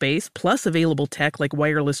cargo space, plus available tech like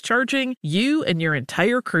wireless charging, you and your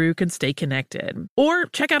entire crew can stay connected. Or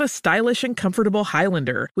check out a stylish and comfortable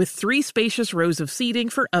Highlander with 3 spacious rows of seating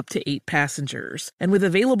for up to 8 passengers. And with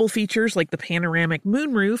available features like the panoramic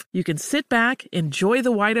moonroof, you can sit back, enjoy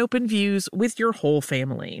the wide open views with your whole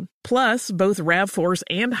family. Plus, both RAV4s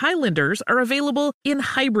and Highlanders are available in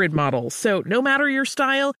hybrid models, so no matter your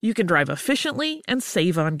style, you can drive efficiently and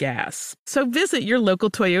save on gas. So visit your local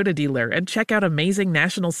Toyota dealer and check out amazing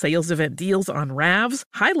national sales event deals on RAVs,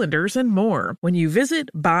 Highlanders, and more when you visit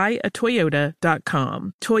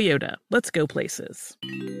buyatoyota.com. Toyota, let's go places.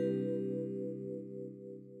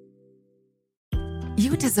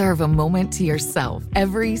 You deserve a moment to yourself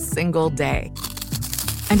every single day.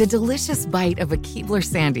 And a delicious bite of a Keebler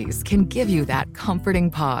Sandies can give you that comforting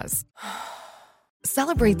pause.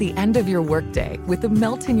 Celebrate the end of your workday with the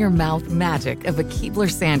melt-in-your-mouth magic of a Keebler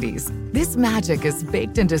Sandies. This magic is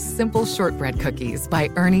baked into simple shortbread cookies by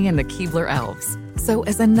Ernie and the Keebler Elves. So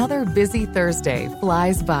as another busy Thursday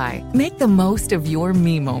flies by, make the most of your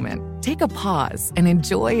me moment. Take a pause and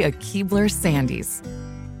enjoy a Keebler Sandies.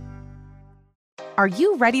 Are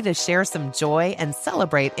you ready to share some joy and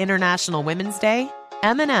celebrate International Women's Day?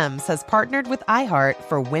 M&M's has partnered with iHeart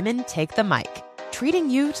for Women Take the Mic, treating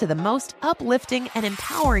you to the most uplifting and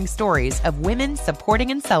empowering stories of women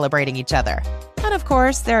supporting and celebrating each other. And of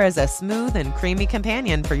course, there is a smooth and creamy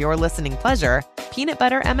companion for your listening pleasure, peanut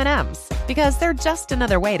butter M&M's, because they're just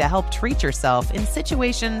another way to help treat yourself in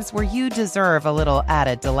situations where you deserve a little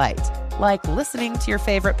added delight, like listening to your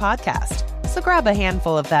favorite podcast. So grab a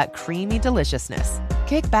handful of that creamy deliciousness.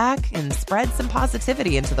 Kick back and spread some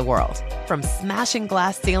positivity into the world. From smashing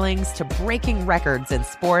glass ceilings to breaking records in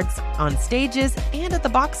sports, on stages, and at the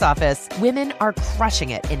box office, women are crushing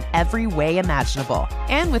it in every way imaginable.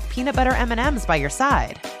 And with peanut butter M&M's by your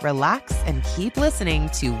side, relax and keep listening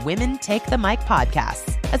to Women Take the Mic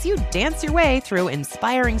podcasts as you dance your way through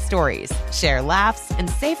inspiring stories, share laughs, and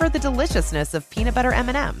savor the deliciousness of peanut butter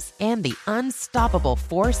M&M's and the unstoppable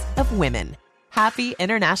force of women. Happy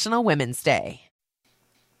International Women's Day.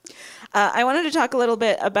 I wanted to talk a little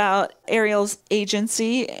bit about Ariel's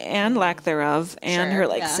agency and lack thereof, and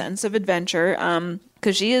her sense of adventure.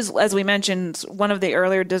 Because she is, as we mentioned, one of the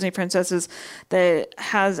earlier Disney princesses that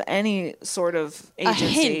has any sort of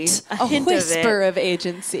agency. A whisper of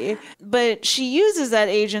agency. But she uses that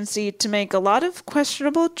agency to make a lot of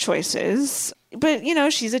questionable choices. But,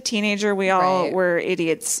 she's a teenager. We all were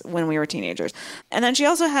idiots when we were teenagers. And then she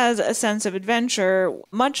also has a sense of adventure,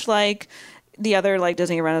 much like the other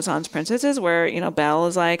Disney Renaissance princesses, where Belle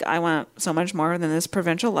is like, I want so much more than this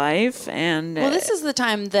provincial life. And this is the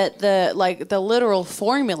time that the literal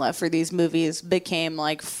formula for these movies became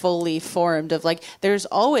fully formed. Of there's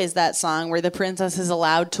always that song where the princess is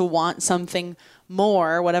allowed to want something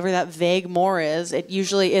more, whatever that vague more is. It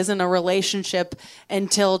usually isn't a relationship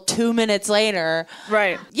until 2 minutes later.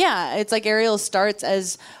 Right. Yeah, it's like Ariel starts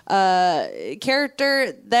as a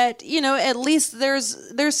character that, at least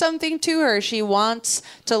there's something to her. She wants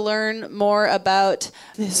to learn more about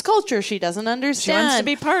this culture she doesn't understand. She wants to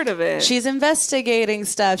be part of it. She's investigating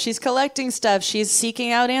stuff. She's collecting stuff. She's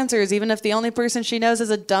seeking out answers, even if the only person she knows is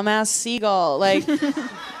a dumbass seagull.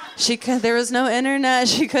 There was no internet.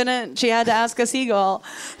 She had to ask a seagull.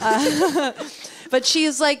 But she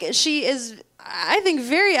is, I think,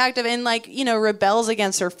 very active and rebels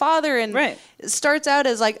against her father. And starts out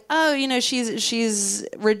as like, oh, she's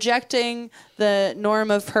rejecting the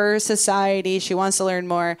norm of her society. She wants to learn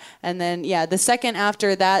more. And then, the second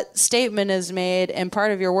after that statement is made in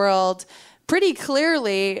Part of Your World, pretty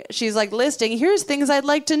clearly she's like listing, here's things I'd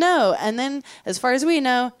like to know. And then, as far as we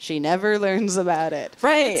know, she never learns about it.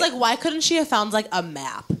 Right. It's like, why couldn't she have found like a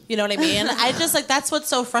map? You know what I mean? I just like, that's what's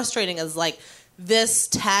so frustrating is like, this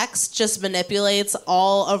text just manipulates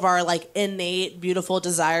all of our like innate beautiful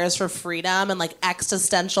desires for freedom and like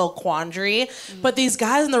existential quandary. But these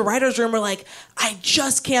guys in the writer's room are like, I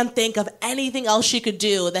just can't think of anything else she could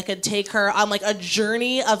do that could take her on like a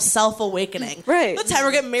journey of self-awakening. Right. Let's have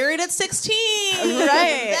her get married at 16.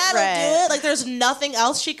 Right. That'll do it. Like there's nothing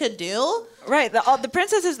else she could do. Right. The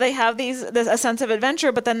princesses, they have a sense of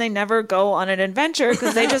adventure, but then they never go on an adventure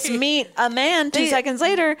because they just meet a man 2 seconds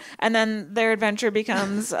later, and then their adventure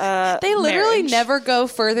becomes they literally marriage. never go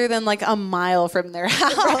further than like a mile from their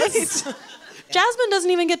house. Right. Jasmine doesn't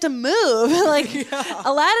even get to move. Like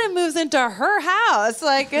Aladdin moves into her house.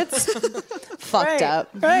 Like it's fucked up.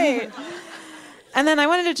 Right. And then I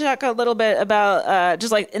wanted to talk a little bit about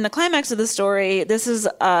just like in the climax of the story, this is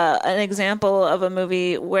an example of a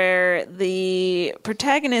movie where the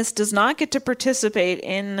protagonist does not get to participate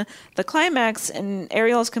in the climax, and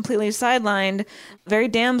Ariel is completely sidelined, very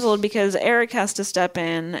damseled because Eric has to step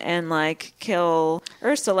in and like kill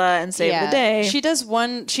Ursula and save the day. She does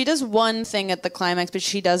one thing at the climax, but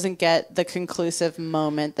she doesn't get the conclusive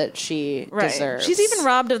moment that she deserves. She's even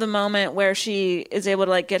robbed of the moment where she is able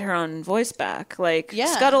to like get her own voice back. Like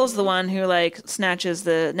Scuttle's the one who like snatches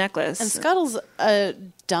the necklace, and Scuttle's a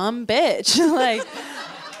dumb bitch. Like,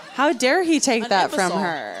 how dare he take that from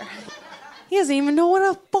her? He doesn't even know what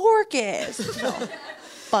a fork is. No.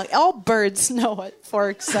 Fuck, all birds know what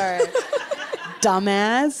forks are.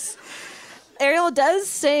 Dumbass. Ariel does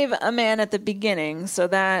save a man at the beginning, so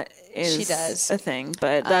that is she does. a thing,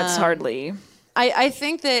 but that's hardly. I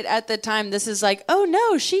think that at the time this is like, oh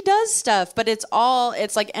no, she does stuff, but it's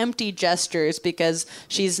like empty gestures because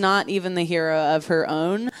she's not even the hero of her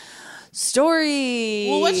own story.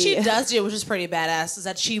 Well, what she does do, which is pretty badass, is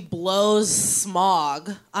that she blows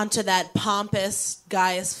smog onto that pompous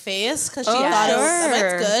guy's face because she thought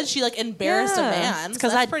that's good. She like embarrassed a man.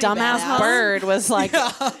 Because that dumbass bird was like,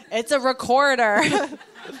 it's a recorder.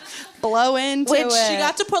 Blow into it. She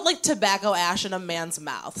got to put like tobacco ash in a man's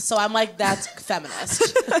mouth. So I'm like, that's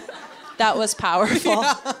feminist. That was powerful.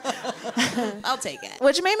 I'll take it.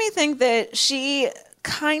 Which made me think that she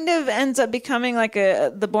kind of ends up becoming like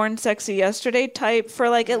the Born Sexy Yesterday type for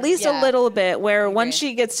like at least a little bit, where once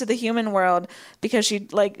she gets to the human world, because she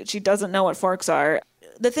doesn't know what forks are.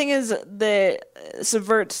 The thing is that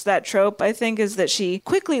subverts that trope, I think, is that she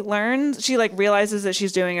quickly learns. She like realizes that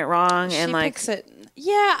she's doing it wrong, and like picks it.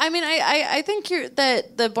 Yeah, I mean, I think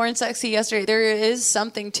that the Born Sexy Yesterday, there is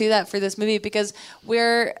something to that for this movie because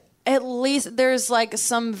we're at least there's like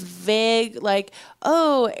some vague like,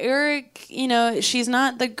 oh, Eric, she's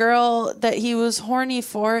not the girl that he was horny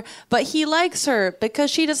for, but he likes her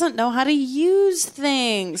because she doesn't know how to use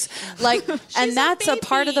things. Like, and that's a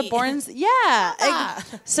part of the Born.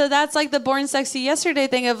 So that's like the Born Sexy Yesterday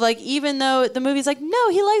thing of like, even though the movie's like, no,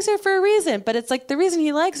 he likes her for a reason, but it's like the reason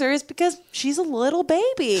he likes her is because she's a little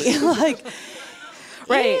baby. Like.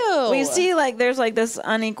 Right. Ew. We see like there's like this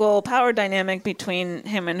unequal power dynamic between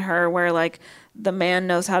him and her where like the man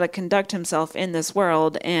knows how to conduct himself in this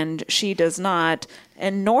world and she does not,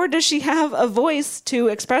 and nor does she have a voice to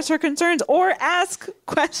express her concerns or ask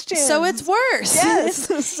questions. So it's worse.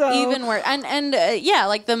 Yes. So. Even worse. And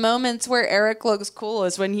like the moments where Eric looks cool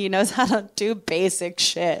is when he knows how to do basic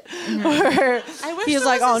shit. Or he's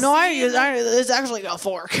like, oh no, it's actually a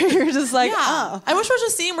fork. You're just like, oh. I wish there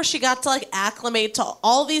was a scene where she got to like acclimate to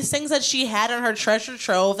all these things that she had in her treasure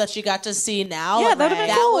trove that she got to see now. Yeah, that would have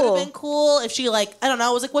been cool. That would have been cool if she like, I don't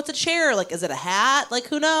know, was like, what's a chair? Like, is it a hat? Like,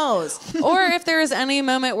 who knows? Or if there was any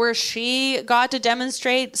moment where she got to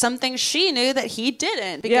demonstrate something she knew that he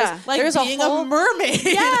didn't. Because like there's being a mermaid.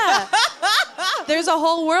 Yeah. There's a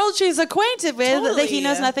whole world she's acquainted with that he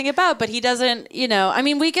knows nothing about, but he doesn't, I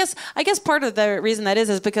mean, I guess part of the reason that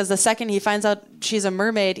is because the second he finds out she's a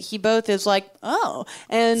mermaid, he both is like, oh,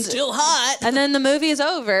 and still hot. And then the movie is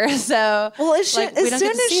over. So, well, as soon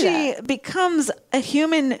as she becomes a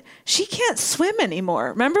human, she can't swim anymore.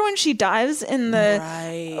 Remember when she dives in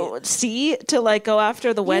the sea to like go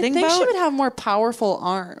after the wedding boat? She would have more powerful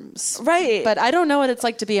arms, right? But I don't know what it's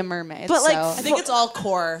like to be a mermaid. But like, I think it's all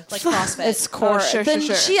core, like CrossFit. It's core. Sure.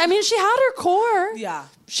 She had her core. Yeah,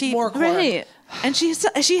 She more core. Right. And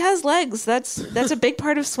she has legs. That's a big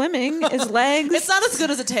part of swimming is legs. It's not as good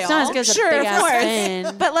as a tail. It's not as good as Sure, a big of ass course.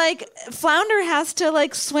 fin. But like Flounder has to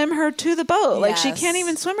like swim her to the boat. Like she can't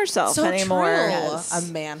even swim herself anymore. True. Yes.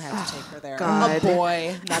 A man had to take her there. God. A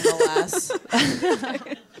boy, nonetheless.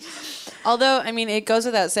 Although, I mean, it goes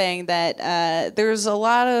without saying that there's a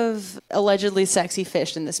lot of allegedly sexy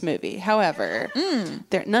fish in this movie. However,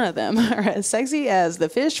 none of them are as sexy as the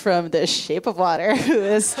fish from The Shape of Water, who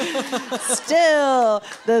is still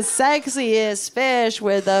the sexiest fish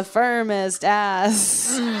with the firmest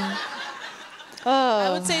ass. I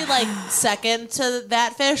would say like second to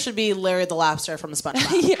that fish would be Larry the Lobster from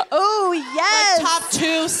SpongeBob. Oh, yes! Like top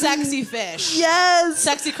 2 sexy fish. Yes!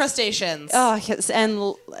 Sexy crustaceans. Oh, yes.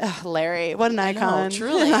 And Larry, what an icon.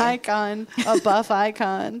 truly. An icon. A buff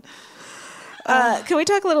icon. Can we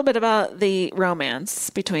talk a little bit about the romance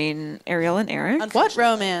between Ariel and Eric? What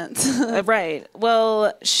romance? Right.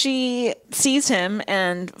 Well, she sees him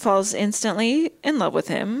and falls instantly in love with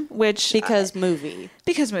him, which Because movie.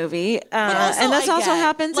 And that's also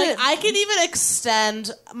happens. Like I can even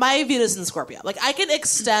extend my Venus in Scorpio. Like I can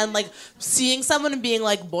extend like seeing someone and being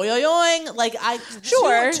like boyoyoing. Like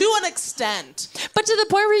to an extent. But to the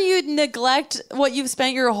point where you neglect what you've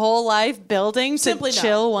spent your whole life building to Simply no.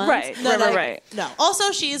 chill once. Right. No.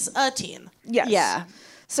 Also, she's a teen. Yes. Yeah.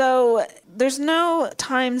 So there's no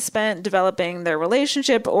time spent developing their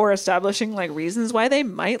relationship or establishing like reasons why they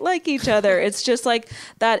might like each other. It's just like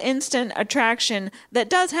that instant attraction that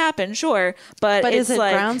does happen, sure, but it's is it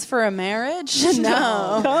like grounds for a marriage?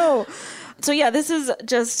 No. So yeah, this is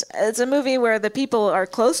it's a movie where the people are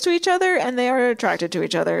close to each other and they are attracted to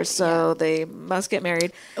each other, so they must get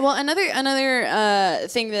married. Well, another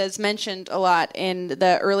thing that's mentioned a lot in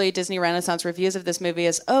the early Disney Renaissance reviews of this movie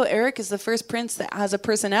is, Eric is the first prince that has a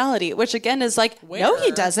personality, which again is like, no, he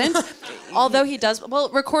doesn't. Although he does,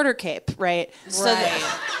 recorder cape, right?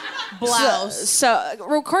 Blouse. So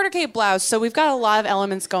recorder cape blouse. So we've got a lot of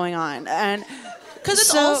elements going on, and because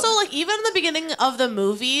it's also like even in the beginning of the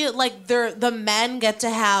movie, like the men get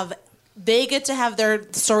to have their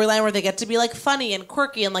storyline where they get to be like funny and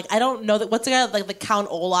quirky and like I don't know what's the guy like the Count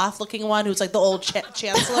Olaf looking one who's like the old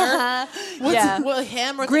chancellor. What's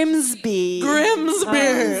him or Grimsby.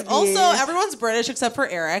 Also, everyone's British except for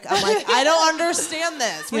Eric. I'm like I don't understand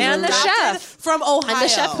this. And the chef from Ohio. And the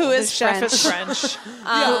chef who is French.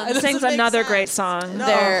 Sings another great song.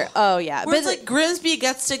 No. But it's like Grimsby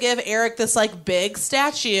gets to give Eric this like big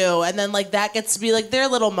statue, and then like that gets to be like their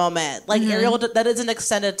little moment. Like Ariel, that isn't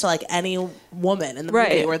extended to like any woman in the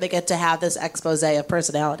movie where they get to have this expose of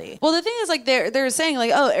personality. Well, the thing is, like they're saying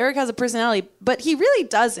like, Eric has a personality, but he really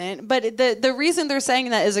doesn't. But the reason they're saying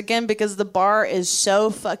that is again because the bar is so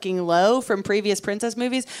fucking low from previous princess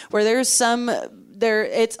movies, where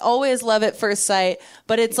it's always love at first sight,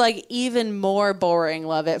 but it's like even more boring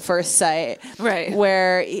love at first sight. Right.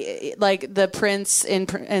 Where like the prince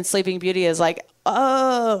in Sleeping Beauty is like,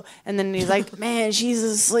 oh, and then he's like, man, she's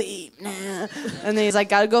asleep now. And then he's like,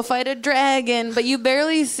 gotta go fight a dragon. But you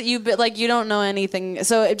barely see, you don't know anything.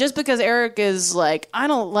 So just because Eric is like, I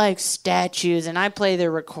don't like statues and I play the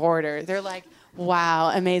recorder, they're like, wow,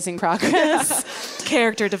 amazing progress.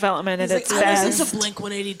 Character development at its like, best. I listen to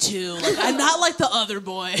Blink-182. Like, I'm not like the other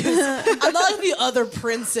boys. I'm not like the other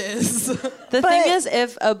princes. The thing is,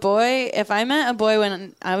 if I met a boy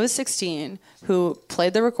when I was 16 who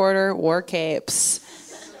played the recorder, wore capes,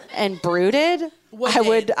 and brooded,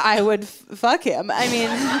 I would fuck him. I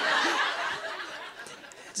mean,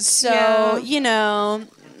 you know,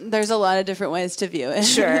 there's a lot of different ways to view it.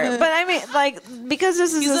 Sure. But I mean, like, because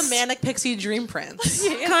he's a manic pixie dream prince.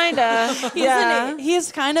 Kinda.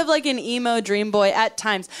 He's kind of like an emo dream boy at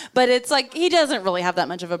times, but it's like he doesn't really have that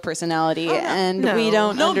much of a personality, we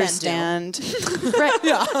don't understand. Right.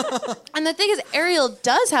 Yeah. And the thing is, Ariel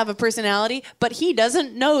does have a personality, but he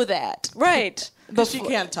doesn't know that. Right. Because she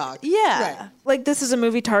can't talk. Yeah. Right. Like, this is a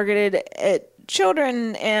movie targeted at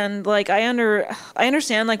children, and like I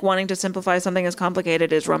understand like wanting to simplify something as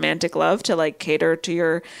complicated as romantic love to like cater to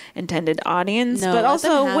your intended audience, but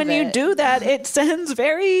also when you do that, it sends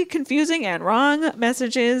very confusing and wrong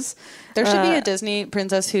messages. There should be a Disney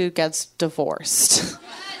princess who gets divorced.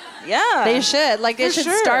 Yeah, they should. Like, they should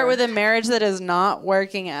start with a marriage that is not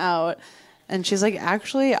working out. And she's like,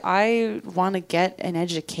 actually, I want to get an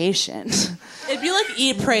education. It'd be like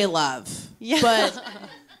Eat, Pray, Love. Yeah. But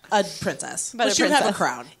a princess. But she would have a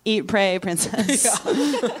crown. Eat, pray, princess.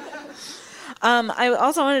 I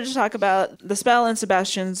also wanted to talk about the spell in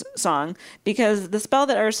Sebastian's song, because the spell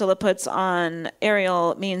that Ursula puts on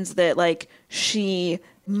Ariel means that, like, she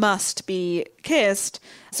must be kissed.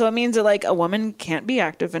 So it means that, like, a woman can't be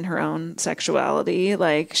active in her own sexuality.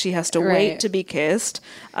 Like, she has to wait to be kissed.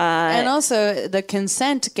 And also, the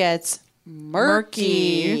consent gets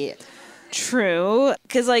murky. True.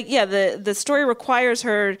 Because, like, yeah, the story requires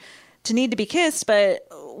her to need to be kissed, but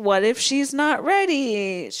what if she's not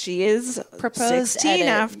ready? She is Proposed 16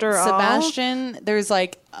 after all. Sebastian, there's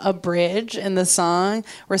like a bridge in the song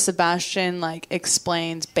where Sebastian like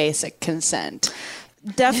explains basic consent.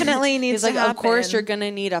 Definitely needs He's like, to happen. of course you're gonna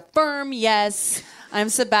need a firm yes. I'm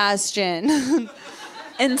Sebastian.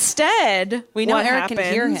 Instead, we know what Eric can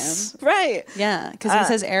hear him. Right. Yeah, because he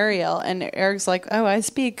says Ariel, and Eric's like, oh, I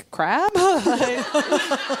speak crab?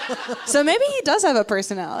 So maybe he does have a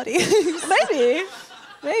personality.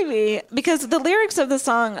 Maybe. Because the lyrics of the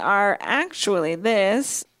song are actually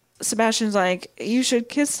this. Sebastian's like, you should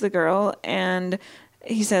kiss the girl, and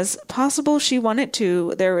he says, possible she wanted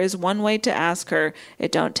to. There is one way to ask her.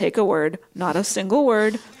 It don't take a word, not a single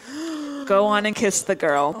word. Go on and kiss the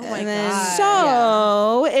girl. Oh my God.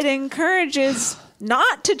 So it encourages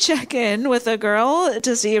not to check in with a girl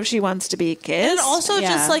to see if she wants to be kissed. And it also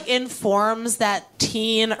just like informs that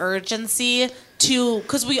teen urgency to,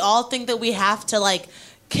 because we all think that we have to like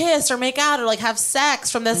kiss or make out or like have sex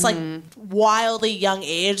from this like wildly young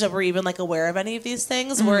age that we're even like aware of any of these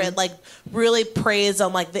things, where it like really preys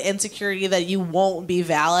on like the insecurity that you won't be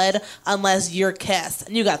valid unless you're kissed,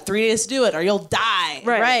 and you got 3 days to do it or you'll die.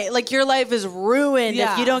 Right. Like your life is ruined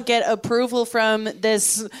if you don't get approval from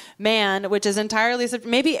this man, which is entirely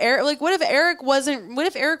maybe Eric. Like, what if Eric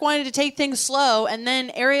wanted to take things slow and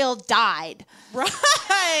then Ariel died?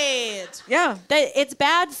 Right. Yeah. That it's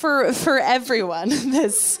bad for everyone.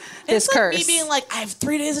 This it's curse. Like me being like, I have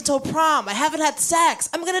 3 days until prom. I haven't had sex.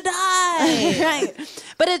 I'm gonna die. Right.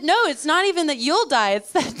 But it's not even that you'll die.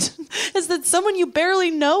 It's that someone you barely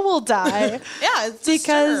know will die. Yeah. It's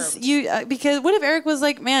because because what if Eric was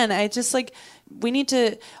like, man, I just like. We need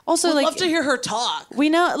to also We'd like love to hear her talk. We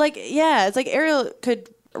know, like, yeah, it's like Ariel could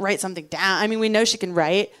write something down. I mean, we know she can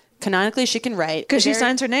write. Canonically, she can write because she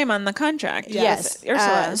signs her name on the contract. Yes,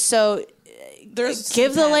 Ursula. So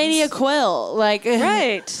give the lady a quill. Like,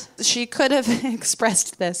 right. She could have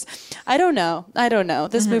expressed this. I don't know.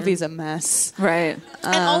 This movie's a mess. Right.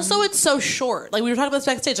 And also it's so short. Like we were talking about this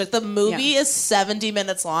backstage. Like the movie is 70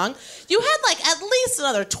 minutes long. You had like at least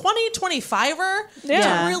another 25-er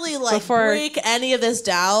to really like break any of this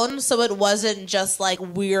down, so it wasn't just like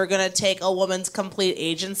we're going to take a woman's complete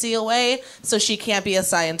agency away so she can't be a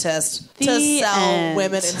scientist to sell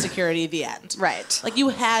women insecurity. The end. Right. Like you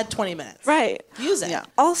had 20 minutes. Right. Use it. Yeah.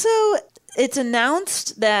 Also, it's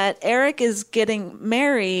announced that Eric is getting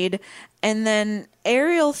married, and then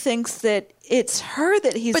Ariel thinks that it's her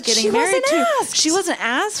that he's getting married to. Asked. She wasn't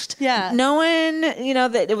asked. Yeah. No one,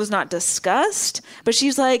 that it was not discussed. But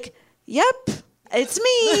she's like, yep, it's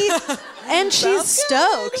me. And she's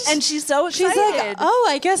stoked. And she's so excited. She's like, oh,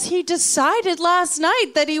 I guess he decided last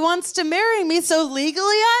night that he wants to marry me, so legally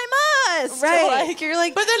I must. Right. Like, you're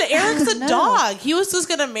like, but then Eric's a dog. He was just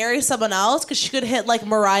going to marry someone else because she could hit like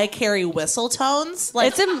Mariah Carey whistle tones.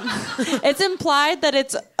 Like it's implied that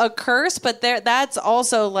it's a curse, but that's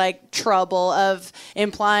also like trouble of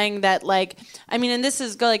implying that like, I mean, and this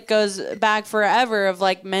is goes back forever of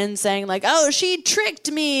like men saying like, oh, she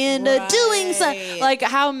tricked me into doing something. Like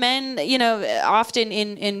how men, often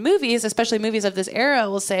in movies, especially movies of this era,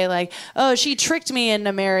 will say like, oh, she tricked me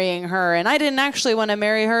into marrying her and I didn't actually want to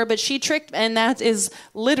marry her, but she tricked, and that is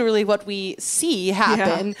literally what we see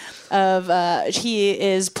happen. He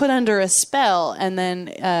is put under a spell and then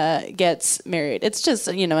gets married. It's just,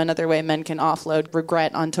 another way men can offload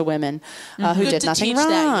regret onto women who did nothing wrong.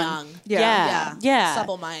 That young. Yeah.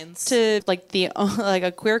 Supple minds. To like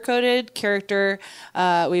a queer-coded character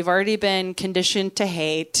we've already been conditioned to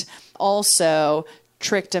hate, also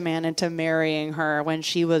tricked a man into marrying her when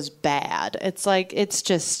she was bad. It's like, it's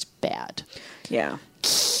just bad. Yeah.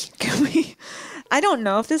 I don't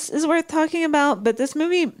know if this is worth talking about, but this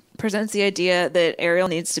movie presents the idea that Ariel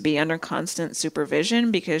needs to be under constant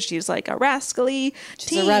supervision because she's like a rascally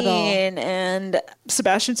teen. A rebel. And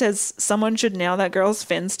Sebastian says someone should nail that girl's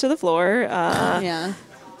fins to the floor. Yeah.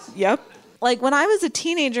 Yep. Like when I was a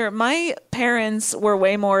teenager, my parents were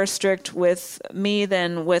way more strict with me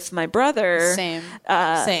than with my brother. Same.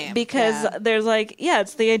 Because there's like,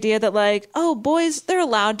 it's the idea that like, oh, boys, they're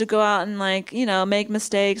allowed to go out and like, make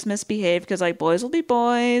mistakes, misbehave because like boys will be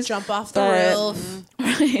boys. Jump off the roof.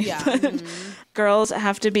 Right. Yeah. Girls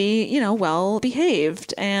have to be, well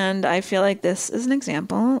behaved. And I feel like this is an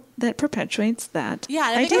example that perpetuates that. Yeah,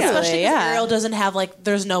 and I think especially because Ariel doesn't have like,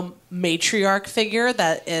 there's no matriarch figure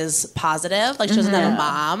that is positive. Like she doesn't have a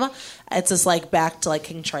mom. It's just like back to like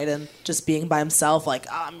King Triton just being by himself, like,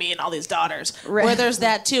 me and all these daughters. Right. Where there's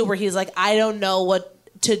that too, where he's like, I don't know what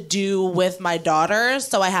to do with my daughters,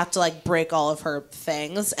 so I have to like break all of her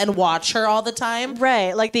things and watch her all the time.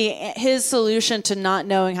 Right. Like his solution to not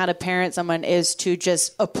knowing how to parent someone is to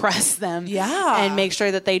just oppress them. Yeah. And make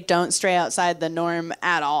sure that they don't stray outside the norm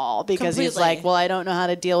at all. Because he's like, well, I don't know how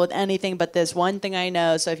to deal with anything but this one thing I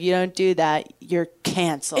know. So if you don't do that, you're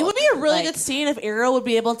canceled. It would be a really good scene if Ariel would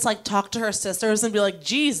be able to like talk to her sisters and be like,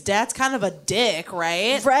 geez, Dad's kind of a dick,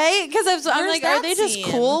 right? Right? Because I'm like, are they just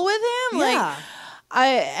cool with him? Yeah. Like,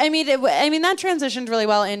 I mean, that transitioned really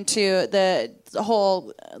well into the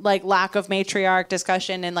whole like lack of matriarch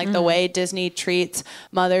discussion and like the way Disney treats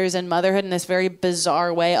mothers and motherhood in this very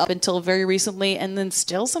bizarre way up until very recently, and then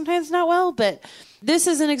still sometimes not well. But this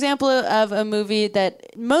is an example of a movie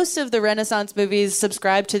that most of the Renaissance movies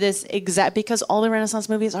subscribe to this exact, because all the Renaissance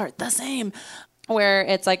movies are the same. Where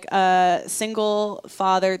it's like a single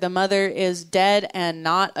father, the mother is dead and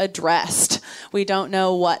not addressed. We don't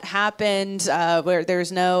know what happened. Where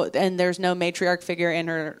there's no matriarch figure in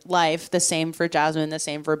her life. The same for Jasmine. The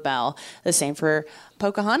same for Belle. The same for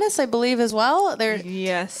Pocahontas, I believe, as well.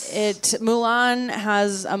 Yes. Mulan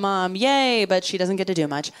has a mom, yay, but she doesn't get to do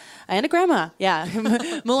much, and a grandma. Yeah,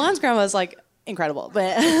 Mulan's grandma is like incredible,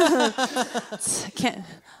 but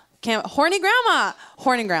horny grandma.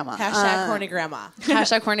 Hashtag horny grandma.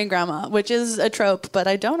 Hashtag horny grandma, which is a trope, but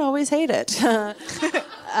I don't always hate it.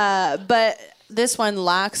 But this one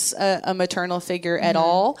lacks a maternal figure at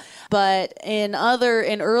all. But in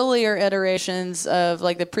earlier iterations of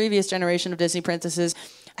like the previous generation of Disney princesses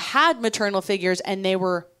had maternal figures, and they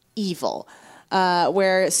were evil.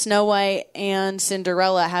 Where Snow White and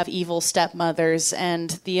Cinderella have evil stepmothers, and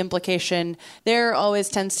the implication there always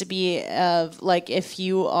tends to be of like, if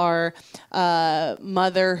you are a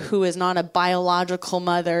mother who is not a biological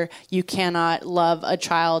mother, you cannot love a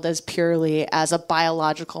child as purely as a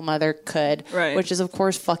biological mother could, right. Which is of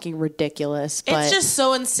course fucking ridiculous. But it's just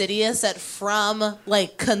so insidious that from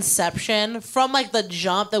like conception, from like the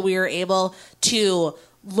jump that we were able to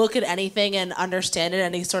look at anything and understand it in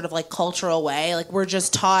any sort of like cultural way. Like we're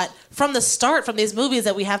just taught from the start from these movies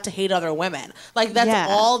that we have to hate other women. Like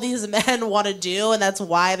that's all these men want to do, and that's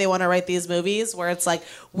why they want to write these movies where it's like,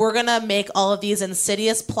 we're going to make all of these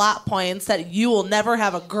insidious plot points that you will never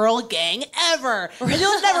have a girl gang ever. And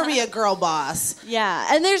you'll never be a girl boss. Yeah.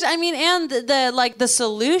 And the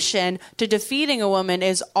solution to defeating a woman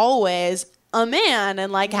is always a man,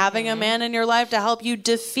 and like having a man in your life to help you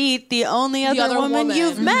defeat the only other woman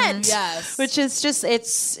you've met. Yes. Which is just,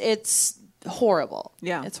 it's horrible.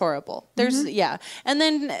 Yeah. It's horrible. There's, And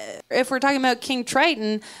then if we're talking about King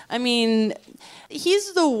Triton, I mean,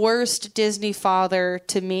 he's the worst Disney father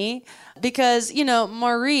to me. Because,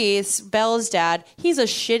 Maurice, Belle's dad, he's a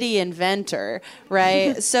shitty inventor,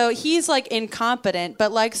 right? So he's like incompetent,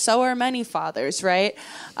 but like so are many fathers, right?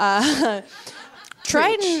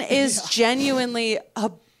 Triton is genuinely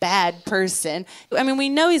a bad person. I mean, we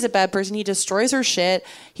know he's a bad person. He destroys her shit.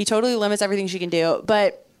 He totally limits everything she can do.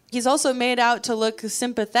 But he's also made out to look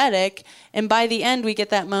sympathetic. And by the end, we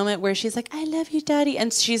get that moment where she's like, I love you, Daddy.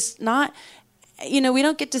 And she's not... we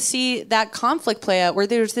don't get to see that conflict play out where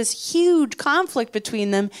there's this huge conflict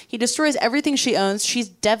between them. He destroys everything she owns. She's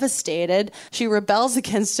devastated. She rebels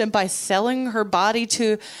against him by selling her body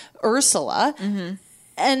to Ursula. Mm-hmm.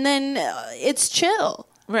 And then it's chill.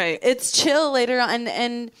 Right. It's chill later on.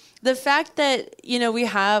 And the fact that,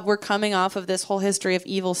 we're coming off of this whole history of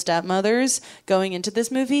evil stepmothers going into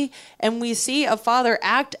this movie, and we see a father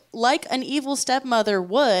act like an evil stepmother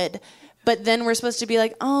would, but then we're supposed to be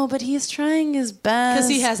like, oh, but he's trying his best. Because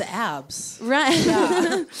he has abs. Right.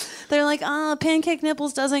 Yeah. They're like, Pancake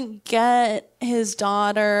Nipples doesn't get his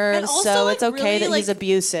daughter, and also, so like, it's okay really, that he's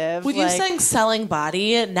abusive. With you saying selling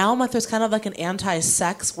body, now there's kind of like an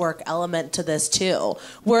anti-sex work element to this too,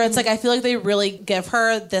 where it's like, I feel like they really give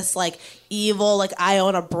her this like evil, like I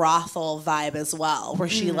own a brothel vibe as well, where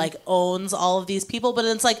she like owns all of these people, but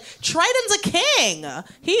it's like, Triton's a king.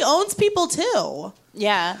 He owns people too.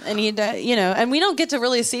 Yeah, and and we don't get to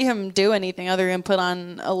really see him do anything other than put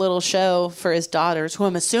on a little show for his daughters, who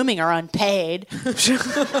I'm assuming are unpaid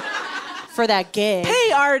for that gig.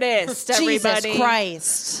 Pay artists, everybody. Jesus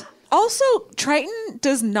Christ. Also, Triton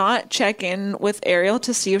does not check in with Ariel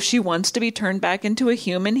to see if she wants to be turned back into a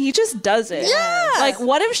human. He just does it. Yeah. Like,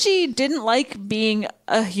 what if she didn't like being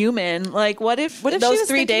a human? Like, what if those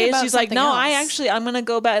 3 days she's like, no, I'm going to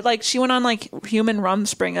go back. Like, she went on like human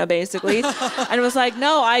Rumspringa, basically, and was like,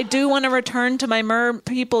 no, I do want to return to my mer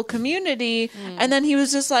people community. And then he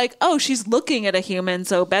was just like, oh, she's looking at a human,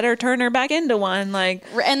 so better turn her back into one. Like,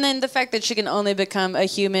 and then the fact that she can only become a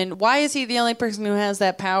human. Why is he the only person who has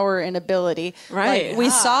that power and ability? Right. Like, we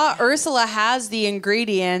saw Ursula has the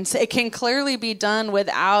ingredients. It can clearly be done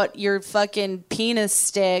without your fucking penis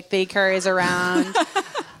stick that he carries around.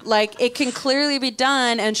 Like, it can clearly be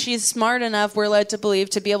done, and she's smart enough, we're led to believe,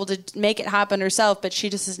 to be able to make it happen herself, but she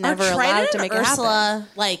just is never allowed to make it happen. Ursula,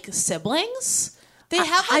 like, siblings? They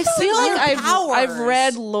have I feel like I've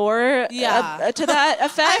read lore to that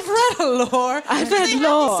effect. I've read lore. Have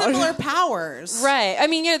similar powers. Right. I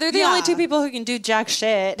mean, they're the only two people who can do jack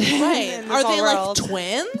shit. Right. Are they like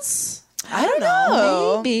twins? I don't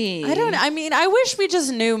know. Maybe. I don't know. I mean, I wish we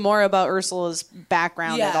just knew more about Ursula's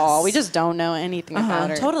background at all. We just don't know anything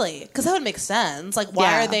about her. Totally. Because that would make sense. Like,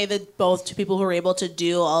 why are they both two people who are able to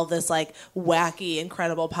do all this, like, wacky,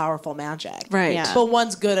 incredible, powerful magic? Right. Yeah. But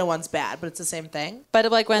one's good and one's bad, but it's the same thing? But,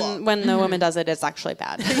 like, when the woman does it, it's actually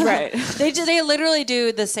bad. Right. They literally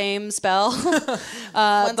do the same spell. One's good,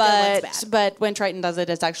 one's bad. But when Triton does it,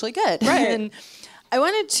 it's actually good. Right. And I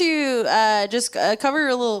wanted to just cover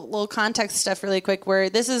a little context stuff really quick, where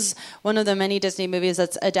this is one of the many Disney movies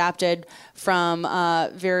that's adapted from a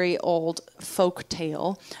very old folk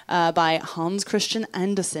tale by Hans Christian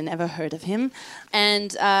Andersen. Ever heard of him?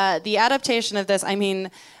 And the adaptation of this, I mean,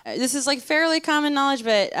 this is like fairly common knowledge,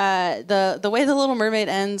 but the way the Little Mermaid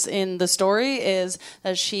ends in the story is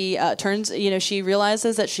that she she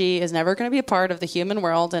realizes that she is never going to be a part of the human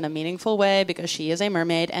world in a meaningful way because she is a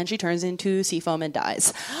mermaid, and she turns into sea foam and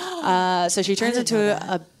dies. So she turns into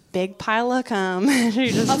a big pile of cum.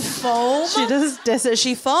 She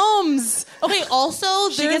foams. Okay, also,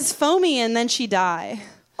 She gets foamy and then she die.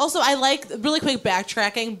 Also, I like, really quick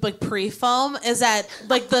backtracking, like pre-foam, is that,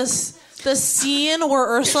 like, the scene where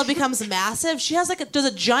Ursula becomes massive, she has, like, does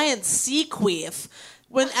a giant sea queef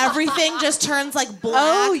when everything just turns, like,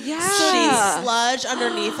 black, shitty sludge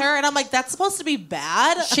underneath her. And I'm like, that's supposed to be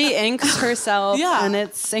bad? She inks herself, and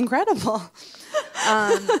it's incredible.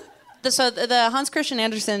 So the Hans Christian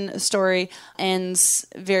Andersen story ends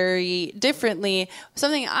very differently.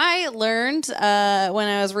 Something I learned when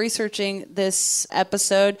I was researching this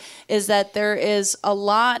episode is that there is a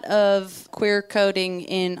lot of queer coding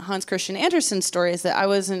in Hans Christian Andersen stories that I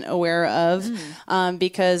wasn't aware of,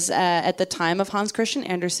 because at the time of Hans Christian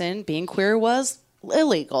Andersen, being queer was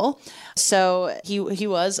illegal. So he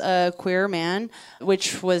was a queer man,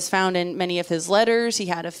 which was found in many of his letters. He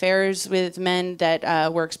had affairs with men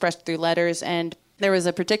that were expressed through letters, and there was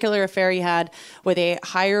a particular affair he had with a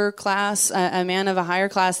higher class, a man of a higher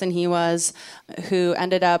class than he was, who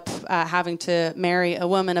ended up having to marry a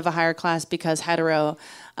woman of a higher class because hetero,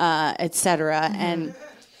 etc. And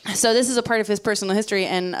so this is a part of his personal history,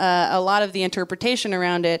 and a lot of the interpretation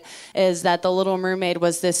around it is that The Little Mermaid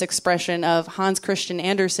was this expression of Hans Christian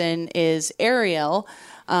Andersen is Ariel,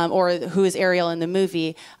 or who is Ariel in the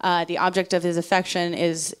movie. The object of his affection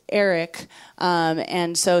is Eric,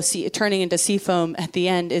 and so turning into sea foam at the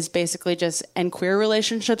end is basically just, and queer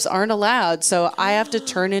relationships aren't allowed, so I have to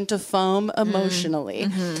turn into foam emotionally.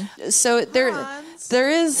 So there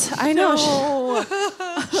is, I know.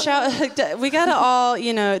 We gotta all,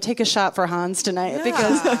 take a shot for Hans tonight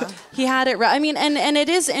because he had it right. I mean, and it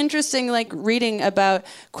is interesting, like, reading about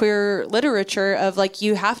queer literature of, like,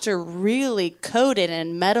 you have to really code it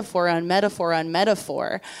in metaphor on metaphor on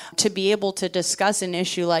metaphor to be able to discuss an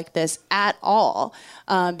issue like this at all.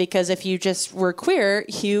 Because if you just were queer,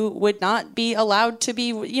 you would not be allowed to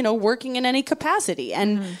be, working in any capacity.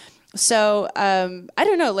 And so I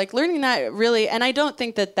don't know, like, learning that really, and I don't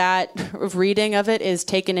think that reading of it is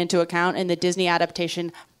taken into account in the Disney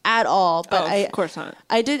adaptation at all. But of course not.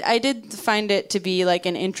 I did find it to be like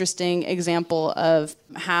an interesting example of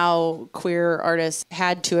how queer artists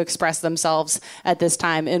had to express themselves at this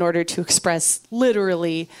time in order to express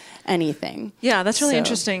literally anything. Yeah, that's really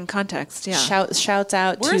interesting context. Yeah. Shouts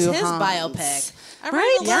out Where's to his Hans. biopic?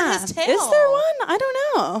 Right? Yeah. His tale. Is there one? I don't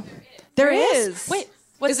know. There is. Wait.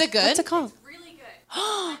 Is it good? What's it called? It's really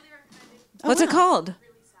good. What's it called?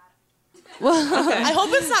 Well, okay. I hope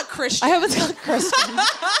it's not Christian. I hope it's called Christian.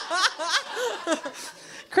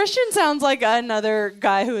 Christian sounds like another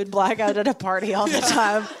guy who would black out at a party all the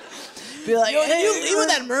time. Be like, yo, hey, you with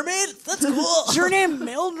that mermaid? That's cool. Is your name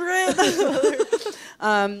Mildred?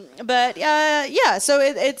 But yeah, so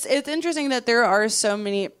it's interesting that there are so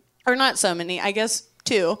many or not so many, I guess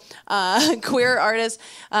 2 queer artists.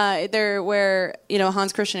 They're where,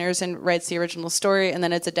 Hans Christian Andersen writes the original story, and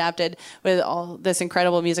then it's adapted with all this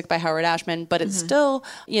incredible music by Howard Ashman, but it still,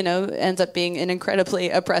 ends up being an incredibly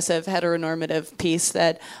oppressive heteronormative piece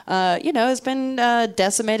that, has been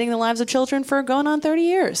decimating the lives of children for going on 30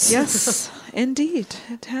 years. Yes, indeed,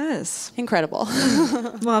 it has. Incredible.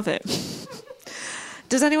 Love it.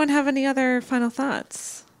 Does anyone have any other final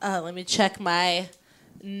thoughts? Let me check my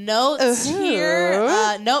notes here.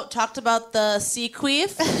 Note talked about the sea queef.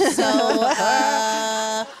 So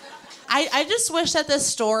I just wish that this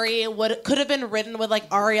story could have been written with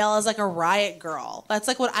like Ariel as like a riot girl. That's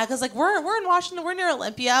like what because like we're in Washington, we're near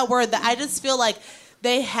Olympia, where I just feel like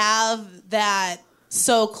they have that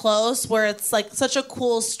so close, where it's like such a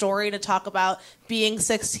cool story to talk about being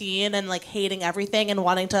 16 and like hating everything and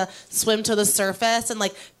wanting to swim to the surface and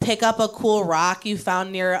like pick up a cool rock you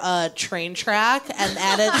found near a train track and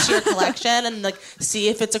add it to your collection and like see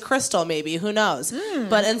if it's a crystal, maybe, who knows.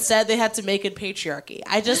 But instead they had to make it patriarchy.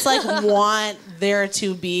 I just like want there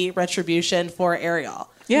to be retribution for Ariel.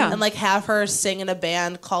 Yeah. And like have her sing in a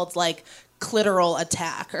band called like Clitoral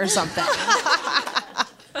Attack or something.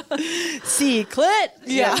 C clit.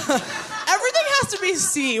 Yeah. Everything has to be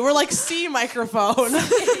C. We're like C microphone.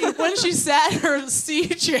 When she sat in her C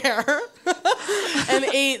chair and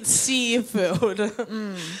ate C food.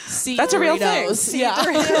 C That's a real thing. Doritos.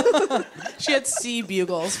 Yeah. She had C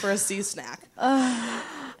bugles for a C snack.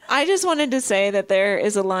 I just wanted to say that there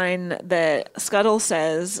is a line that Scuttle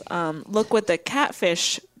says, look what the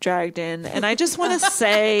catfish dragged in. And I just want to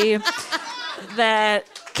say that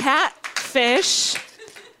catfish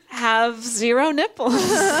have 0 nipples.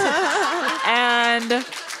 And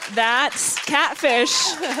that's catfish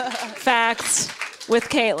facts with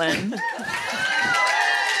Caitlin.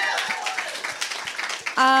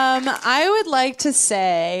 I would like to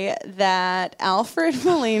say that Alfred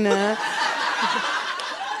Molina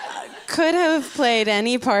could have played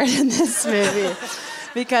any part in this movie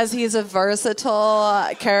because he's a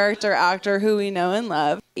versatile character actor who we know and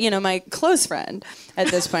love. My close friend at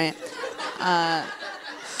this point.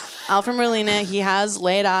 Alfred Molina, he has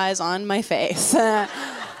laid eyes on my face.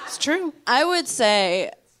 It's true. I would say,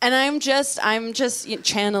 and I'm just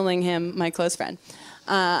channeling him, my close friend.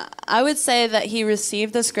 I would say that he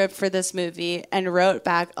received the script for this movie and wrote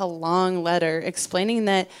back a long letter explaining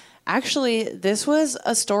that actually this was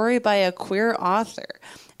a story by a queer author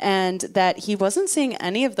and that he wasn't seeing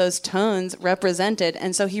any of those tones represented,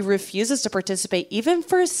 and so he refuses to participate even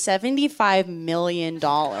for $75 million.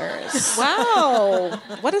 Wow.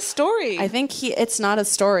 What a story. I think it's not a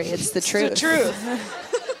story, it's the truth. It's the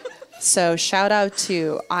truth. So shout out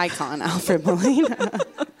to icon Alfred Molina.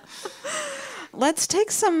 Let's take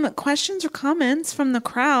some questions or comments from the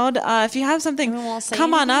crowd. If you have something,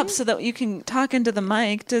 come on up so that you can talk into the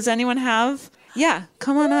mic. Does anyone have? Yeah,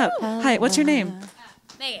 come on up. Hi, what's your name?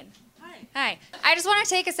 Megan. Hi. I just want to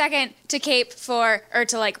take a second to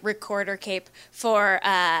record or cape for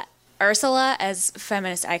Ursula as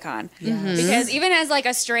feminist icon. Yes. Because even as like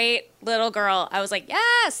a straight little girl, I was like,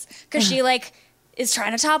 yes, because she like is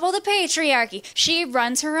trying to topple the patriarchy. She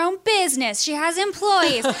runs her own business. She has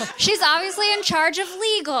employees. She's obviously in charge of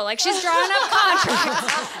legal. Like she's drawing up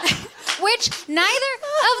contracts. Which neither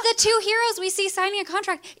of the 2 heroes we see signing a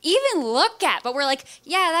contract even look at. But we're like,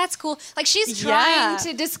 yeah, that's cool. Like, she's trying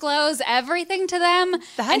to disclose everything to them.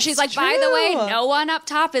 And she's like, by the way, no one up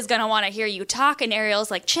top is going to want to hear you talk. And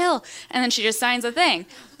Ariel's like, chill. And then she just signs a thing.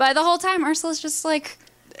 But the whole time, Ursula's just like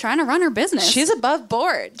trying to run her business. She's above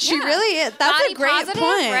board. She really is. That's Body a great positive,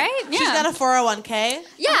 point. Right? Yeah. She's got a 401k.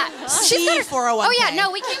 Yeah. She's got a 401k. Oh, yeah. No,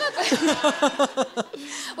 we came up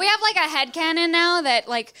we have like a headcanon now that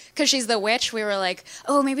like, because she's the witch, we were like,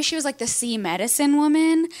 oh, maybe she was like the sea medicine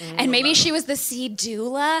woman. And maybe she was the sea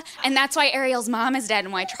doula. And that's why Ariel's mom is dead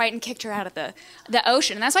and why Triton kicked her out of the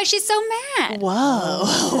ocean. And that's why she's so mad.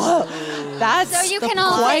 Whoa. That's so you can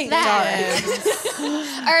all like that.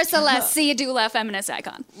 Ursula, sea doula, feminist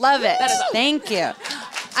icon. Love it. Thank you.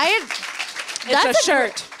 It's a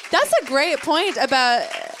shirt. That's a great point about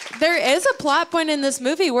there is a plot point in this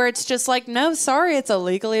movie where it's just like, no, sorry, it's a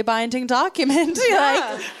legally binding document.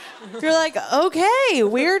 You're like, okay,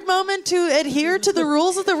 weird moment to adhere to the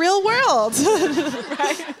rules of the real world.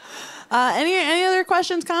 Right. Any other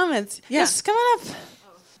questions, comments? Yeah. Yes, come on up.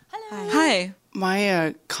 Hello. Hi.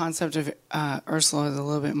 My concept of Ursula is a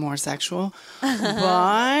little bit more sexual,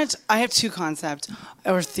 but I have 2 concepts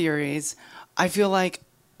or theories. I feel like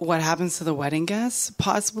what happens to the wedding guests,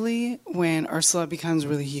 possibly, when Ursula becomes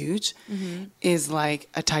really huge, is like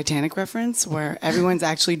a Titanic reference where everyone's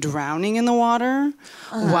actually drowning in the water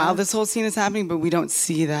while this whole scene is happening, but we don't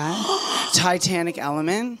see that Titanic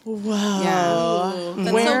element. Wow.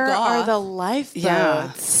 Yeah. Where are the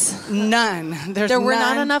lifeboats? Yeah. None. There were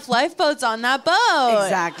not enough lifeboats on that boat.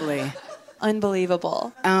 Exactly.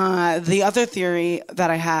 Unbelievable. The other theory that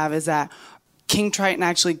I have is that King Triton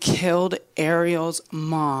actually killed Ariel's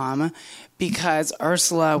mom because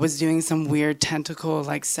Ursula was doing some weird tentacle,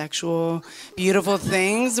 like sexual, beautiful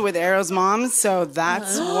things with Ariel's mom. So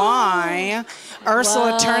that's why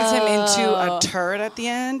Ursula turns him into a turd at the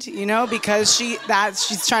end, because she's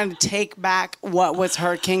trying to take back what was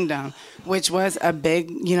her kingdom, which was a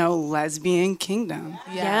big, lesbian kingdom.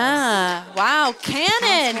 Yes. Yeah. Wow.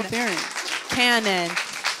 Canon. Canon.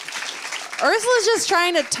 Ursula's just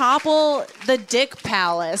trying to topple the Dick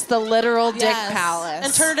Palace, the literal Dick Palace.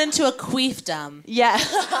 And turn it into a queefdom. Yeah.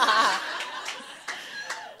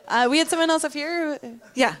 We had someone else up here.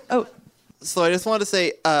 Yeah. Oh. So I just wanted to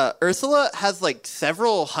say, Ursula has like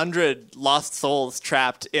several hundred lost souls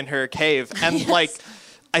trapped in her cave. And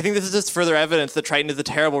I think this is just further evidence that Triton is a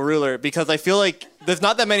terrible ruler, because I feel like there's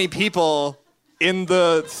not that many people in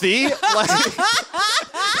the sea.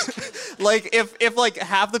 Like if like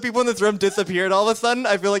half the people in this room disappeared all of a sudden,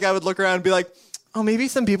 I feel like I would look around and be like, oh, maybe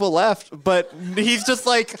some people left. But he's just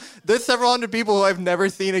like, there's several hundred people who I've never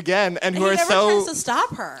seen again and who he are never so... tries to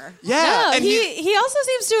stop her. Yeah. No, and he also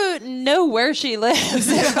seems to know where she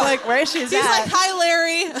lives. Like where she's at. He's like, hi,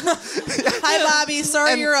 Larry. Hi, Bobby.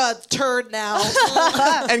 Sorry you're a turd now.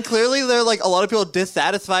 And clearly there are like a lot of people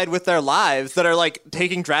dissatisfied with their lives that are like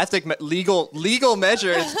taking drastic legal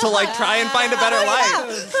measures to like try and find a better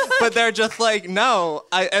life. But they're just like, no.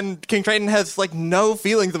 And King Triton has like no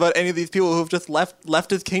feelings about any of these people who've just left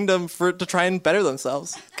his kingdom to try and better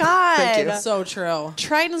themselves. God. Thank you. So true.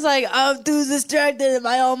 Triton's like, I'm too distracted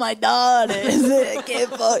by all my daughters. I can't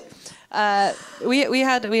fuck. We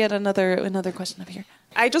had another question up here.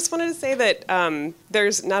 I just wanted to say that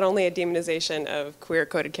there's not only a demonization of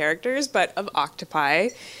queer-coded characters, but of octopi.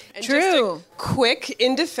 And True. Just a quick,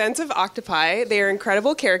 in defense of octopi, they are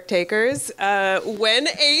incredible caretakers. When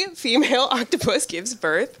a female octopus gives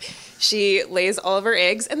birth, she lays all of her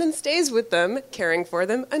eggs and then stays with them, caring for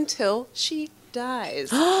them until she dies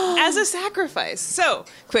as a sacrifice. So,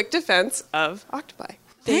 quick defense of octopi.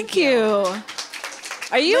 Thank you.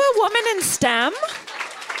 Are you a woman in STEM?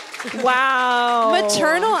 Wow.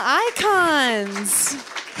 Maternal icons.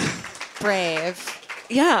 Brave.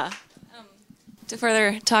 Yeah. To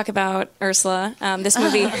further talk about Ursula, this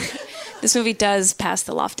movie does pass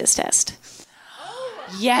the Loftus test.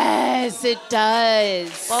 Yes, it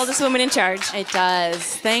does. Baldest woman in charge. It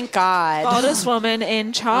does. Thank God. Baldest woman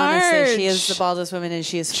in charge. Honestly, she is the baldest woman and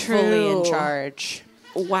she is fully in charge.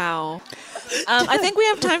 Wow. I think we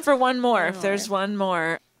have time for one more, if there's one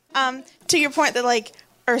more. To your point that, like,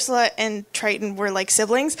 Ursula and Triton were, like,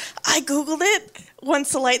 siblings, I Googled it.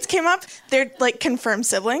 Once the lights came up, they're, like, confirmed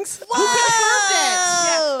siblings. Whoa! Who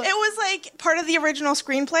confirmed it? Yeah. It was, like, part of the original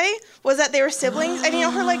screenplay was that they were siblings. And you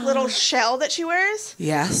know her, like, little shell that she wears?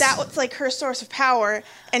 Yes. That was, like, her source of power.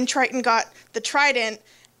 And Triton got the trident,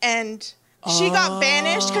 and she got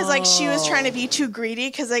banished because, like, she was trying to be too greedy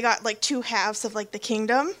because they got, like, two halves of, like, the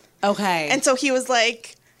kingdom. Okay. And so he was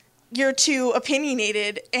like, you're too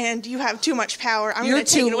opinionated and you have too much power. I'm going to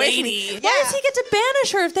take it away from you. Why does he get to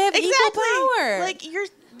banish her if they have equal power? Like, you're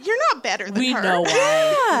not better than we her. Know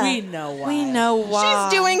why. Yeah. We know why. We know why.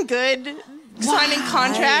 She's doing good, signing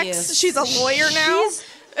contracts. She's a lawyer now.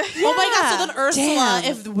 Oh my God! So then Ursula,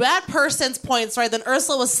 if that person's points right, then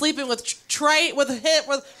Ursula was sleeping with with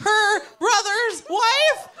her brother's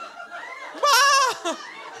wife.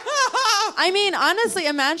 I mean, honestly,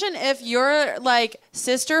 imagine if your like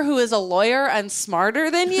sister who is a lawyer and smarter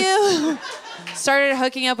than you started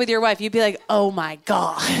hooking up with your wife. You'd be like, oh my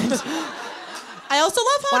God. I also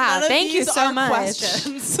love how none of thank these you so are much.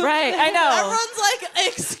 questions. Right, I know. Everyone's like,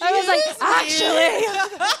 excuse I was like, me. actually,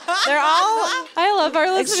 they're all. I love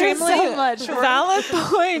our listeners Extremely so much. valid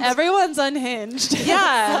points. Everyone's unhinged.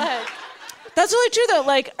 Yeah. That's really true, though.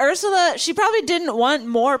 Like, Ursula, she probably didn't want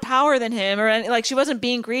more power than him, or any, like, she wasn't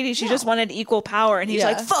being greedy. She just wanted equal power, and he's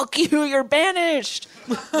like, fuck you, you're banished.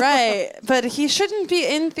 Right. But he shouldn't be,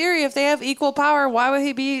 in theory, if they have equal power, why would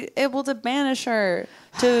he be able to banish her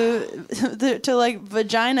to like,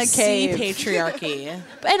 vagina cave? See patriarchy.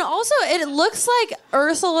 And also, it looks like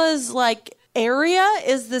Ursula's, like, area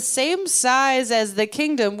is the same size as the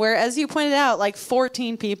kingdom, where, as you pointed out, like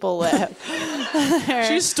 14 people live.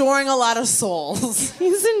 She's storing a lot of souls.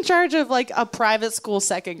 He's in charge of like a private school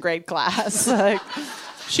second grade class. Like,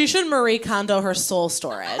 She should Marie Kondo her soul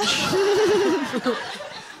storage.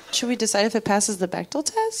 Should we decide if it passes the Bechdel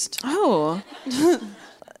test? Oh.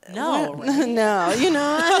 No. No, you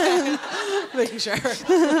know. Making sure.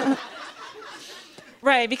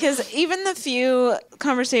 Right, because even the few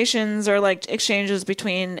conversations or like exchanges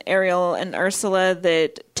between Ariel and Ursula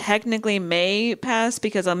that technically may pass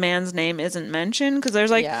because a man's name isn't mentioned, because there's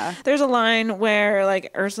like there's a line where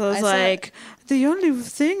like Ursula's like, the only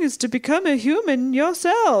thing is to become a human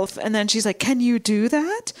yourself, and then she's like, can you do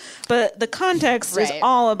that? But the context is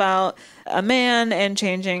all about a man and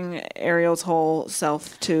changing Ariel's whole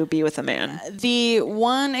self to be with a man. The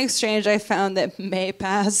one exchange I found that may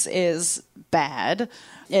pass is bad.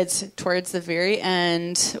 It's towards the very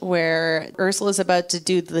end where Ursula's about to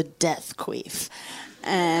do the death queef.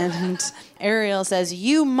 And Ariel says,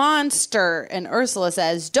 you monster. And Ursula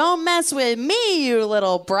says, don't mess with me, you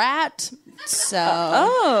little brat. So.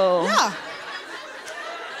 Yeah.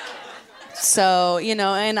 So, you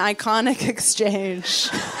know, an iconic exchange.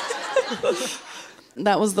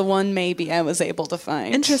 That was the one maybe I was able to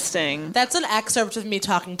find. Interesting. That's an excerpt of me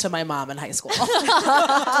talking to my mom in high school.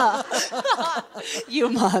 You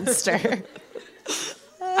monster.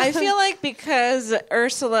 I feel like because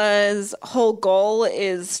Ursula's whole goal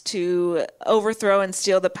is to overthrow and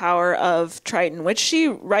steal the power of Triton, which she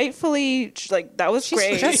rightfully, like, that was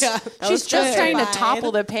great. She's just trying to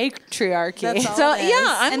topple the patriarchy. That's all so,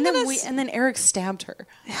 yeah. And then Eric stabbed her.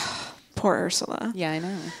 Poor Ursula. Yeah, I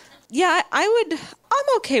know. Yeah, I'm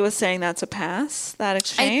okay with saying that's a pass, that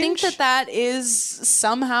exchange. I think that is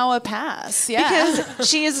somehow a pass, yeah. Because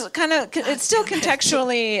she is kind of, it's still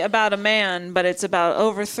contextually about a man, but it's about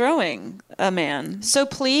overthrowing a man. So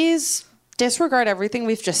please disregard everything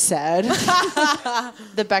we've just said.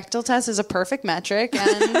 The Bechdel test is a perfect metric,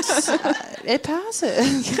 and it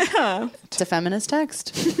passes. Yeah. It's a feminist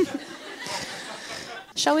text.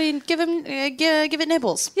 Shall we give it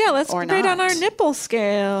nibbles? Yeah, let's or rate not? on our nipple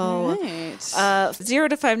scale. Right. 0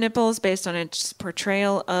 to 5 nipples based on its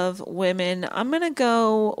portrayal of women. I'm going to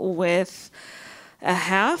go with a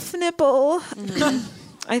half nipple.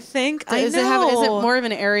 I think. Is it more of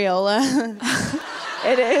an areola?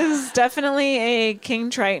 It is definitely a King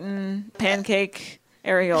Triton pancake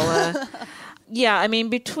areola. Yeah, I mean,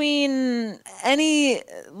 between any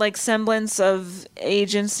like semblance of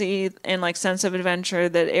agency and like sense of adventure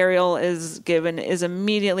that Ariel is given is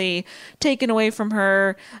immediately taken away from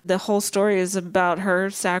her. The whole story is about her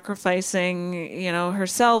sacrificing, you know,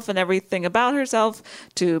 herself and everything about herself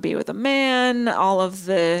to be with a man. All of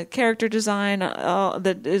the character design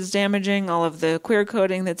that is damaging, all of the queer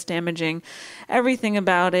coding that's damaging. Everything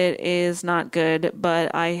about it is not good,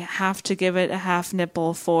 but I have to give it a half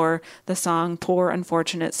nipple for the song Poor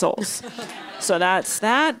Unfortunate Souls. So that's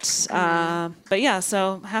that. But yeah,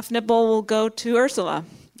 so half nipple will go to Ursula.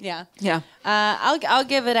 Yeah. Yeah. I'll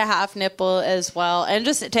give it a half nipple as well. And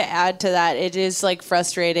just to add to that, it is like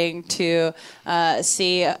frustrating to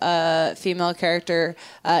see a female character,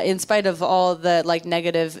 in spite of all the like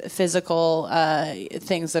negative physical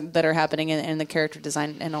things that are happening in the character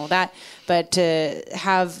design and all that, but to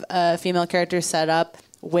have a female character set up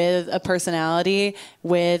with a personality,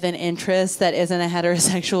 with an interest that isn't a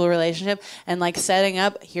heterosexual relationship, and like setting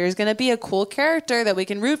up, here's going to be a cool character that we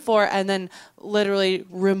can root for, and then literally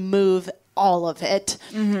remove all of it.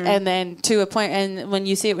 Mm-hmm. And then to a point, and when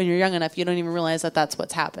you see it when you're young enough, you don't even realize that that's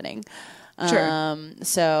what's happening. Sure.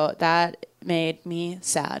 So that made me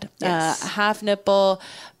sad. Yes. Half nipple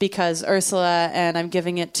because Ursula, and I'm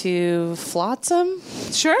giving it to Flotsam.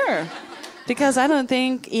 Sure. Because I don't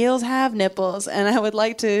think eels have nipples, and I would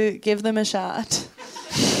like to give them a shot.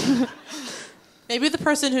 Maybe the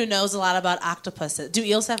person who knows a lot about octopuses. Do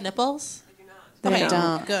eels have nipples? They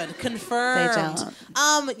don't. Good. Confirmed. They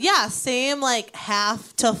don't. Yeah, same like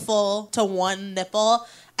half to full to one nipple.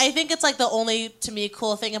 I think it's like the only, to me,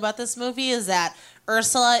 cool thing about this movie is that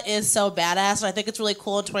Ursula is so badass, and I think it's really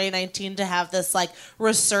cool in 2019 to have this like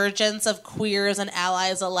resurgence of queers and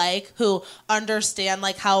allies alike who understand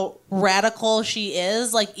like how radical she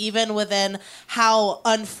is, like even within how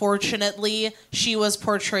unfortunately she was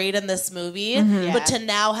portrayed in this movie. Mm-hmm. Yeah. But to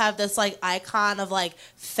now have this like icon of like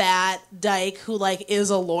fat dyke who like is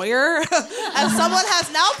a lawyer, and someone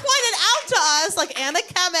has now pointed out to us, like, and a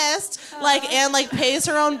chemist, like, and like pays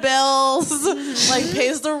her own bills, like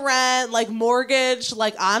pays the rent, like mortgage,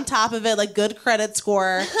 like on top of it, like good credit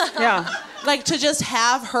score. Yeah. Like to just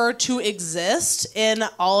have her to exist in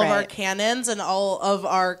all of our canons and all of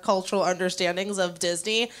our cultural understandings of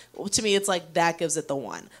Disney, to me, it's like that gives it the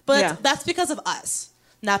one. But that's because of us,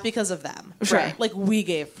 not because of them. Sure. Right. Like we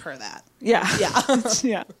gave her that. Yeah. Yeah.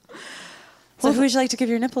 Yeah. So who would you like to give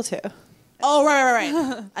your nipple to? Oh,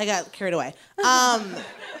 right. I got carried away.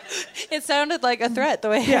 It sounded like a threat the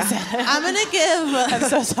way you said it. I'm going to give I'm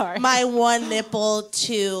so sorry. my one nipple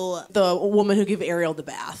to the woman who gave Ariel the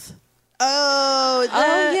bath. Oh,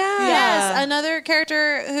 yeah. Yes, another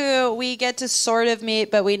character who we get to sort of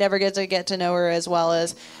meet, but we never get to know her as well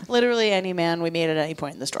as literally any man we meet at any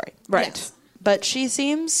point in the story. Right. Yes. But she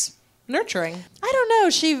seems nurturing. I don't know.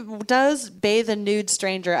 She does bathe a nude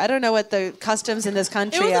stranger. I don't know what the customs in this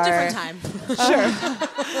country are. It was a different time.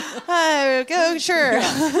 Sure.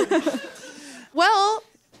 Well,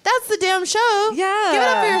 that's the damn show. Yeah. Give it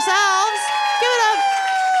up for yourselves. Give it up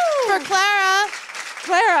for Clara.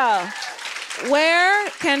 Clara, where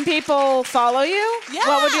can people follow you? Yeah.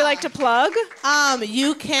 What would you like to plug?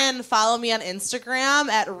 You can follow me on Instagram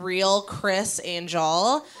at Real Chris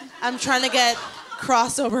Angel. I'm trying to get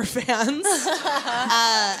crossover fans.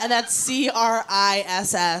 And that's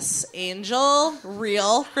CRISS Angel.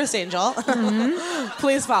 Real Chris Angel.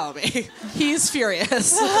 Please follow me. He's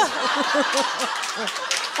furious.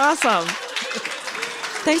 Awesome.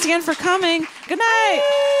 Thanks again for coming. Good night.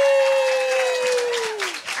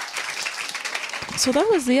 So that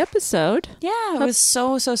was the episode. Yeah, it was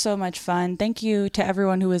so much fun. Thank you to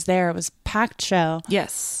everyone who was there. It was a packed show.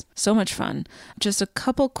 Yes, so much fun. Just a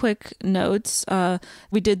couple quick notes.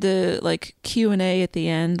 We did the Q&A at the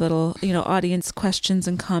end, little audience questions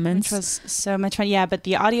and comments, which was so much fun. Yeah, but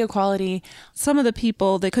the audio quality. Some of the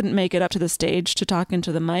people, they couldn't make it up to the stage to talk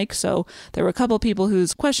into the mic, so there were a couple people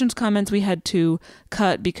whose questions, comments we had to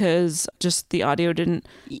cut because just the audio didn't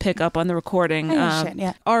pick up on the recording.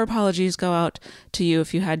 Our apologies go out to you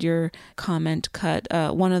if you had your comment cut.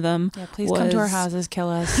 One of them please come to our houses, kill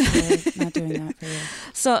us. We're not doing that for you.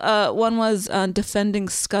 So one was defending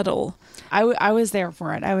Scuttle. I was there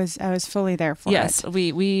for it. I was fully there for it. Yes,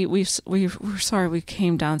 we're sorry we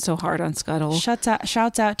came down so hard on Scuttle. Shouts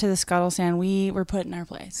out to the Scuttle stand. We were put in our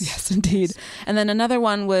place. Yes, indeed. And then another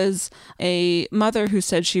one was a mother who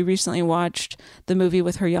said she recently watched the movie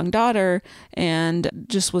with her young daughter and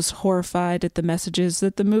just was horrified at the messages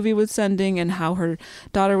that the movie was sending and how her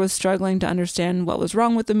daughter was struggling to understand what was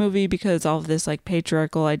wrong with the movie because all of this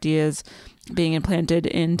patriarchal ideas being implanted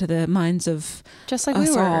into the minds of just like us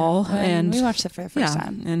we were all. And we watched it for the first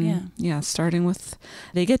time. And starting with,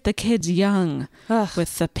 they get the kids young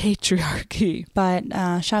with the patriarchy.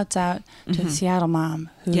 But shouts out to the Seattle mom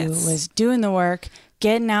who was doing the work,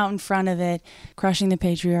 getting out in front of it, crushing the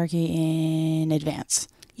patriarchy in advance.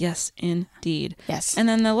 Yes, indeed. Yes. And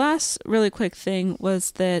then the last really quick thing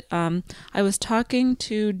was that I was talking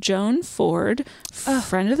to Joan Ford,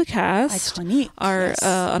 friend of the cast,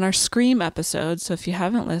 on our Scream episode. So if you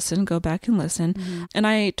haven't listened, go back and listen. Mm-hmm. And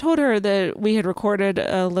I told her that we had recorded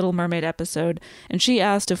a Little Mermaid episode, and she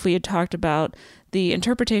asked if we had talked about the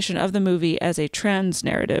interpretation of the movie as a trans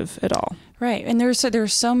narrative at all. Right. And there's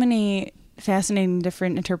so many fascinating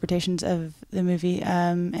different interpretations of the movie.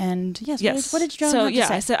 And yes. What did Joan have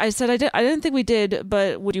to say? I said I didn't think we did,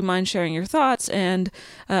 but would you mind sharing your thoughts? And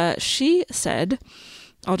she said,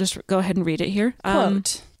 I'll just go ahead and read it here.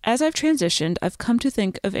 Quote. As I've transitioned, I've come to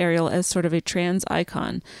think of Ariel as sort of a trans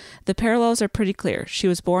icon. The parallels are pretty clear. She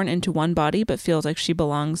was born into one body, but feels like she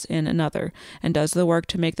belongs in another, and does the work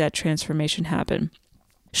to make that transformation happen.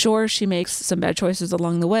 Sure, she makes some bad choices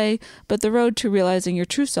along the way, but the road to realizing your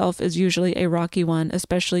true self is usually a rocky one,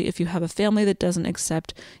 especially if you have a family that doesn't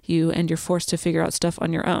accept you and you're forced to figure out stuff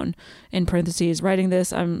on your own. In parentheses, writing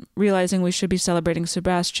this, I'm realizing we should be celebrating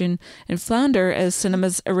Sebastian and Flounder as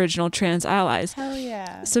cinema's original trans allies. Hell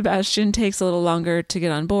yeah. Sebastian takes a little longer to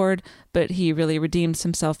get on board, but he really redeems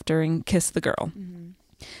himself during Kiss the Girl. Mm-hmm.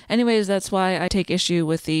 Anyways, that's why I take issue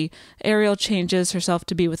with the Ariel changes herself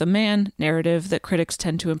to be with a man narrative that critics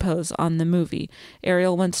tend to impose on the movie.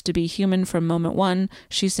 Ariel wants to be human from moment one.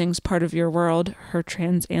 She sings Part of Your World, her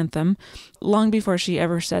trans anthem, long before she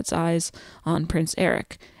ever sets eyes on Prince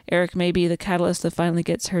Eric. Eric may be the catalyst that finally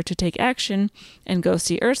gets her to take action and go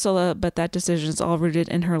see Ursula, but that decision is all rooted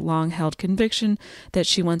in her long-held conviction that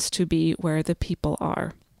she wants to be where the people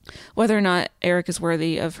are. Whether or not Eric is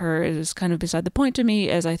worthy of her is kind of beside the point to me,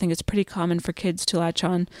 as I think it's pretty common for kids to latch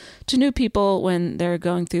on to new people when they're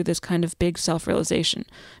going through this kind of big self-realization.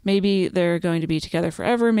 Maybe they're going to be together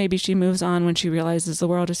forever. Maybe she moves on when she realizes the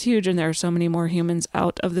world is huge and there are so many more humans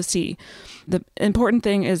out of the sea. The important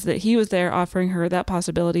thing is that he was there offering her that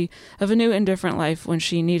possibility of a new and different life when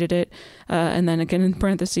she needed it. And then again, in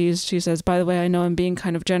parentheses, she says, by the way, I know I'm being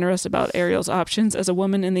kind of generous about Ariel's options as a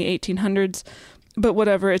woman in the 1800s. But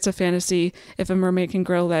whatever, it's a fantasy. If a mermaid can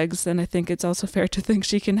grow legs, then I think it's also fair to think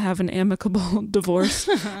she can have an amicable divorce.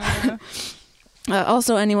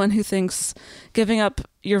 Also, anyone who thinks giving up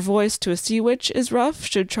your voice to a sea witch is rough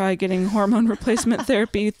should try getting hormone replacement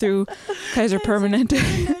therapy through Kaiser Permanente.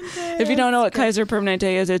 If you don't know what Kaiser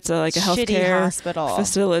Permanente is, it's like a healthcare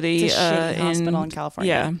facility it's a shitty hospital in California.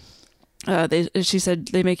 Yeah. She said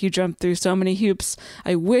they make you jump through so many hoops.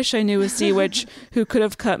 I wish I knew a sea witch who could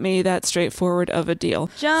have cut me that straightforward of a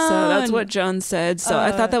deal. Joan! So that's what Joan said. So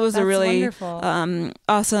I thought that was a really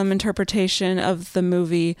awesome interpretation of the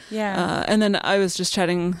movie. Yeah. And then I was just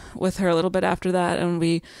chatting with her a little bit after that, and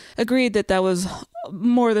we agreed that that was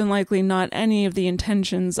more than likely not any of the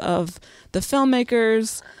intentions of the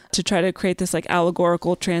filmmakers to try to create this like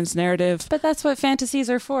allegorical trans narrative. But that's what fantasies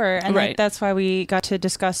are for. And Right. like, that's why we got to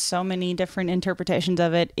discuss so many different interpretations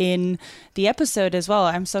of it in the episode as well.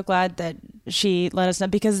 I'm so glad that she let us know,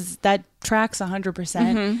 because that tracks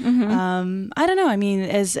 100%. I don't know. I mean,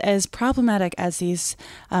 as problematic as these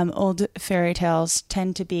old fairy tales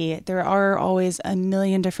tend to be, there are always a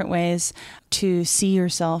million different ways to see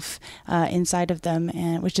yourself inside of them,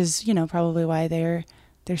 and which is, you know, probably why they're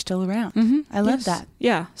still around. I love that.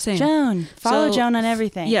 Yeah, same. Joan. Follow So, Joan on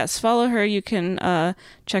everything. Yes, follow her. You can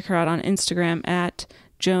check her out on Instagram at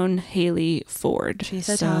Joan Haley Ford. She's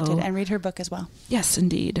so talented. And read her book as well. Yes,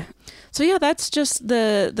 indeed. So yeah, that's just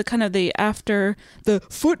the kind of the after the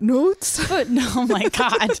footnotes. Oh my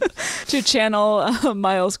God. To channel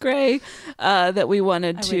Miles Gray that we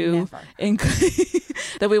wanted to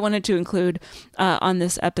include on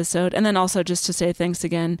this episode, and then also just to say thanks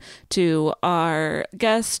again to our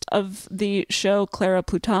guest of the show, Clara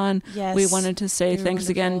Pluton. Yes, we wanted to say thanks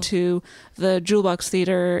again to the Jewel Box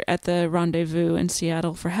Theater at the Rendezvous in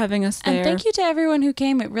Seattle for having us there. And thank you to everyone who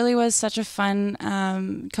came. It really was such a fun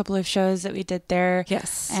couple of shows that we did there.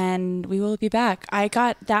 Yes. And we will be back.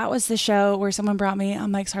 That was the show where someone brought me a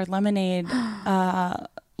Mike's Hard Lemonade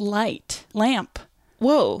lamp.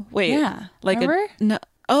 Whoa, wait. Yeah. Like remember? No.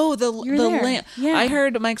 Oh, the lamp. Yeah. I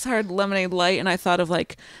heard Mike's Hard Lemonade Light and I thought of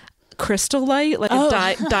like Crystal Light, like a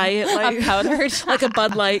diet light. A powdered. Like a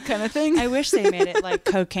Bud Light kind of thing. I wish they made it like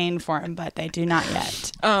cocaine form, but they do not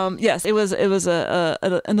yet. Yes, it was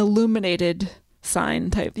an illuminated sign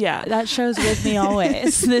type. Yeah, that show's with me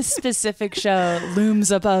always. This specific show looms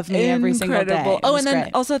above me every single day. Oh, and then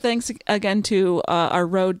also thanks again to our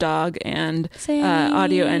road dog and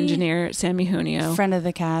audio engineer Sammy Junio, friend of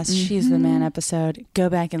the cast. She's the man episode. Go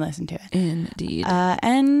back and listen to it. Indeed.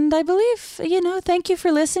 And I believe, thank you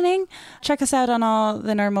for listening. Check us out on all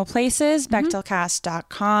the normal places,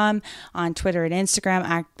 BechtelCast.com, on Twitter and Instagram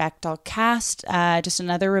at BechtelCast. Just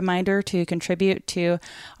another reminder to contribute to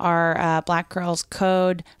our Black Girls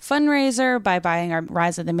Code fundraiser by buying our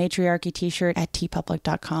Rise of the Matriarchy t-shirt at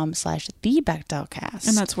tpublic.com/thebechtelcast.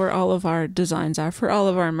 And that's where all of our designs are for all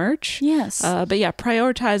of our merch. Yes. But yeah,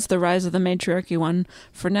 prioritize the Rise of the Matriarchy one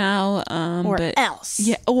for now. Else.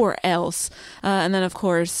 Yeah, or else. And then, of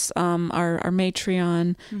course, our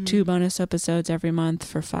Matreon, 2 bonus episodes every month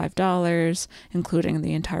for $5, including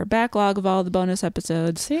the entire backlog of all the bonus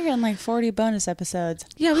episodes. So you're getting like 40 bonus episodes.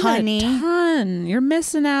 Yeah, we honey. got a ton. You're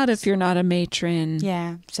missing out if you're not a matron.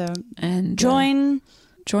 Yeah, so and join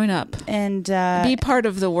up and be part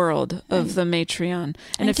of the world of the Matreon.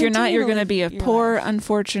 And if you're not, you're going to be a poor,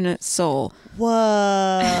 unfortunate soul.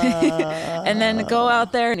 Whoa! And then go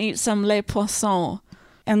out there and eat some le poisson.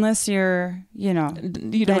 Unless you're, you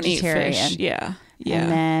don't eat fish. Yeah.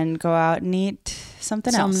 And then go out and eat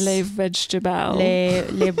something else. Some le vegetable.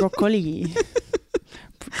 Le broccoli.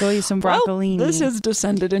 Go eat some broccolini. Well, this has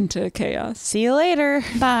descended into chaos. See you later.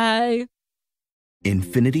 Bye.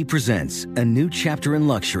 Infinity presents a new chapter in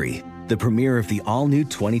luxury, the premiere of the all-new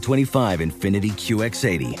 2025 Infinity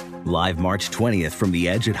QX80, live March 20th from the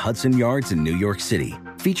Edge at Hudson Yards in New York City,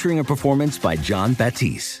 featuring a performance by John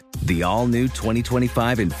Batiste. The all-new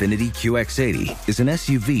 2025 Infinity QX80 is an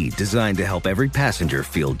SUV designed to help every passenger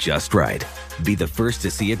feel just right. Be the first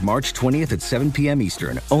to see it March 20th at 7 p.m.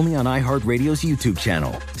 Eastern, only on iHeartRadio's YouTube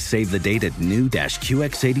channel. Save the date at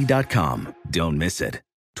new-QX80.com. Don't miss it.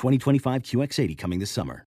 2025 QX80 coming this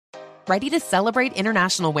summer. Ready to celebrate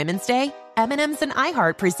International Women's Day? M&M's and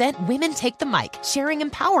iHeart present Women Take the Mic, sharing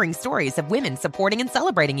empowering stories of women supporting and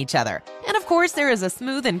celebrating each other. And of course, there is a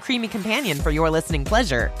smooth and creamy companion for your listening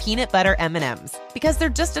pleasure, peanut butter M&M's. Because they're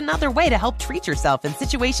just another way to help treat yourself in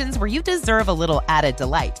situations where you deserve a little added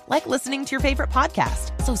delight, like listening to your favorite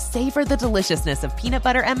podcast. So savor the deliciousness of peanut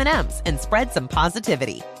butter M&M's and spread some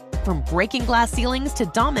positivity. From breaking glass ceilings to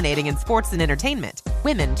dominating in sports and entertainment,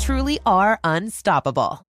 women truly are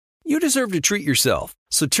unstoppable. You deserve to treat yourself,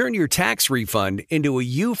 so turn your tax refund into a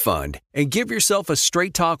U fund and give yourself a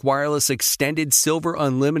Straight Talk Wireless Extended Silver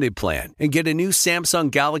Unlimited plan and get a new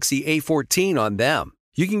Samsung Galaxy A14 on them.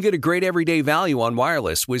 You can get a great everyday value on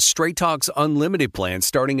wireless with Straight Talk's unlimited plan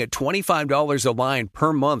starting at $25 a line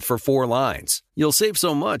per month for 4 lines. You'll save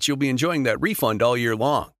so much you'll be enjoying that refund all year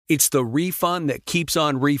long. It's the refund that keeps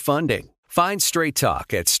on refunding. Find Straight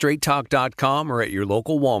Talk at straighttalk.com or at your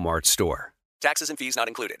local Walmart store. Taxes and fees not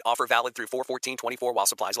included. Offer valid through 4/14/24 while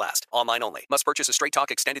supplies last. Online only. Must purchase a Straight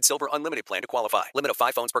Talk Extended Silver Unlimited plan to qualify. Limit of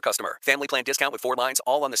 5 phones per customer. Family plan discount with 4 lines,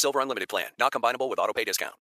 all on the Silver Unlimited plan. Not combinable with autopay discount.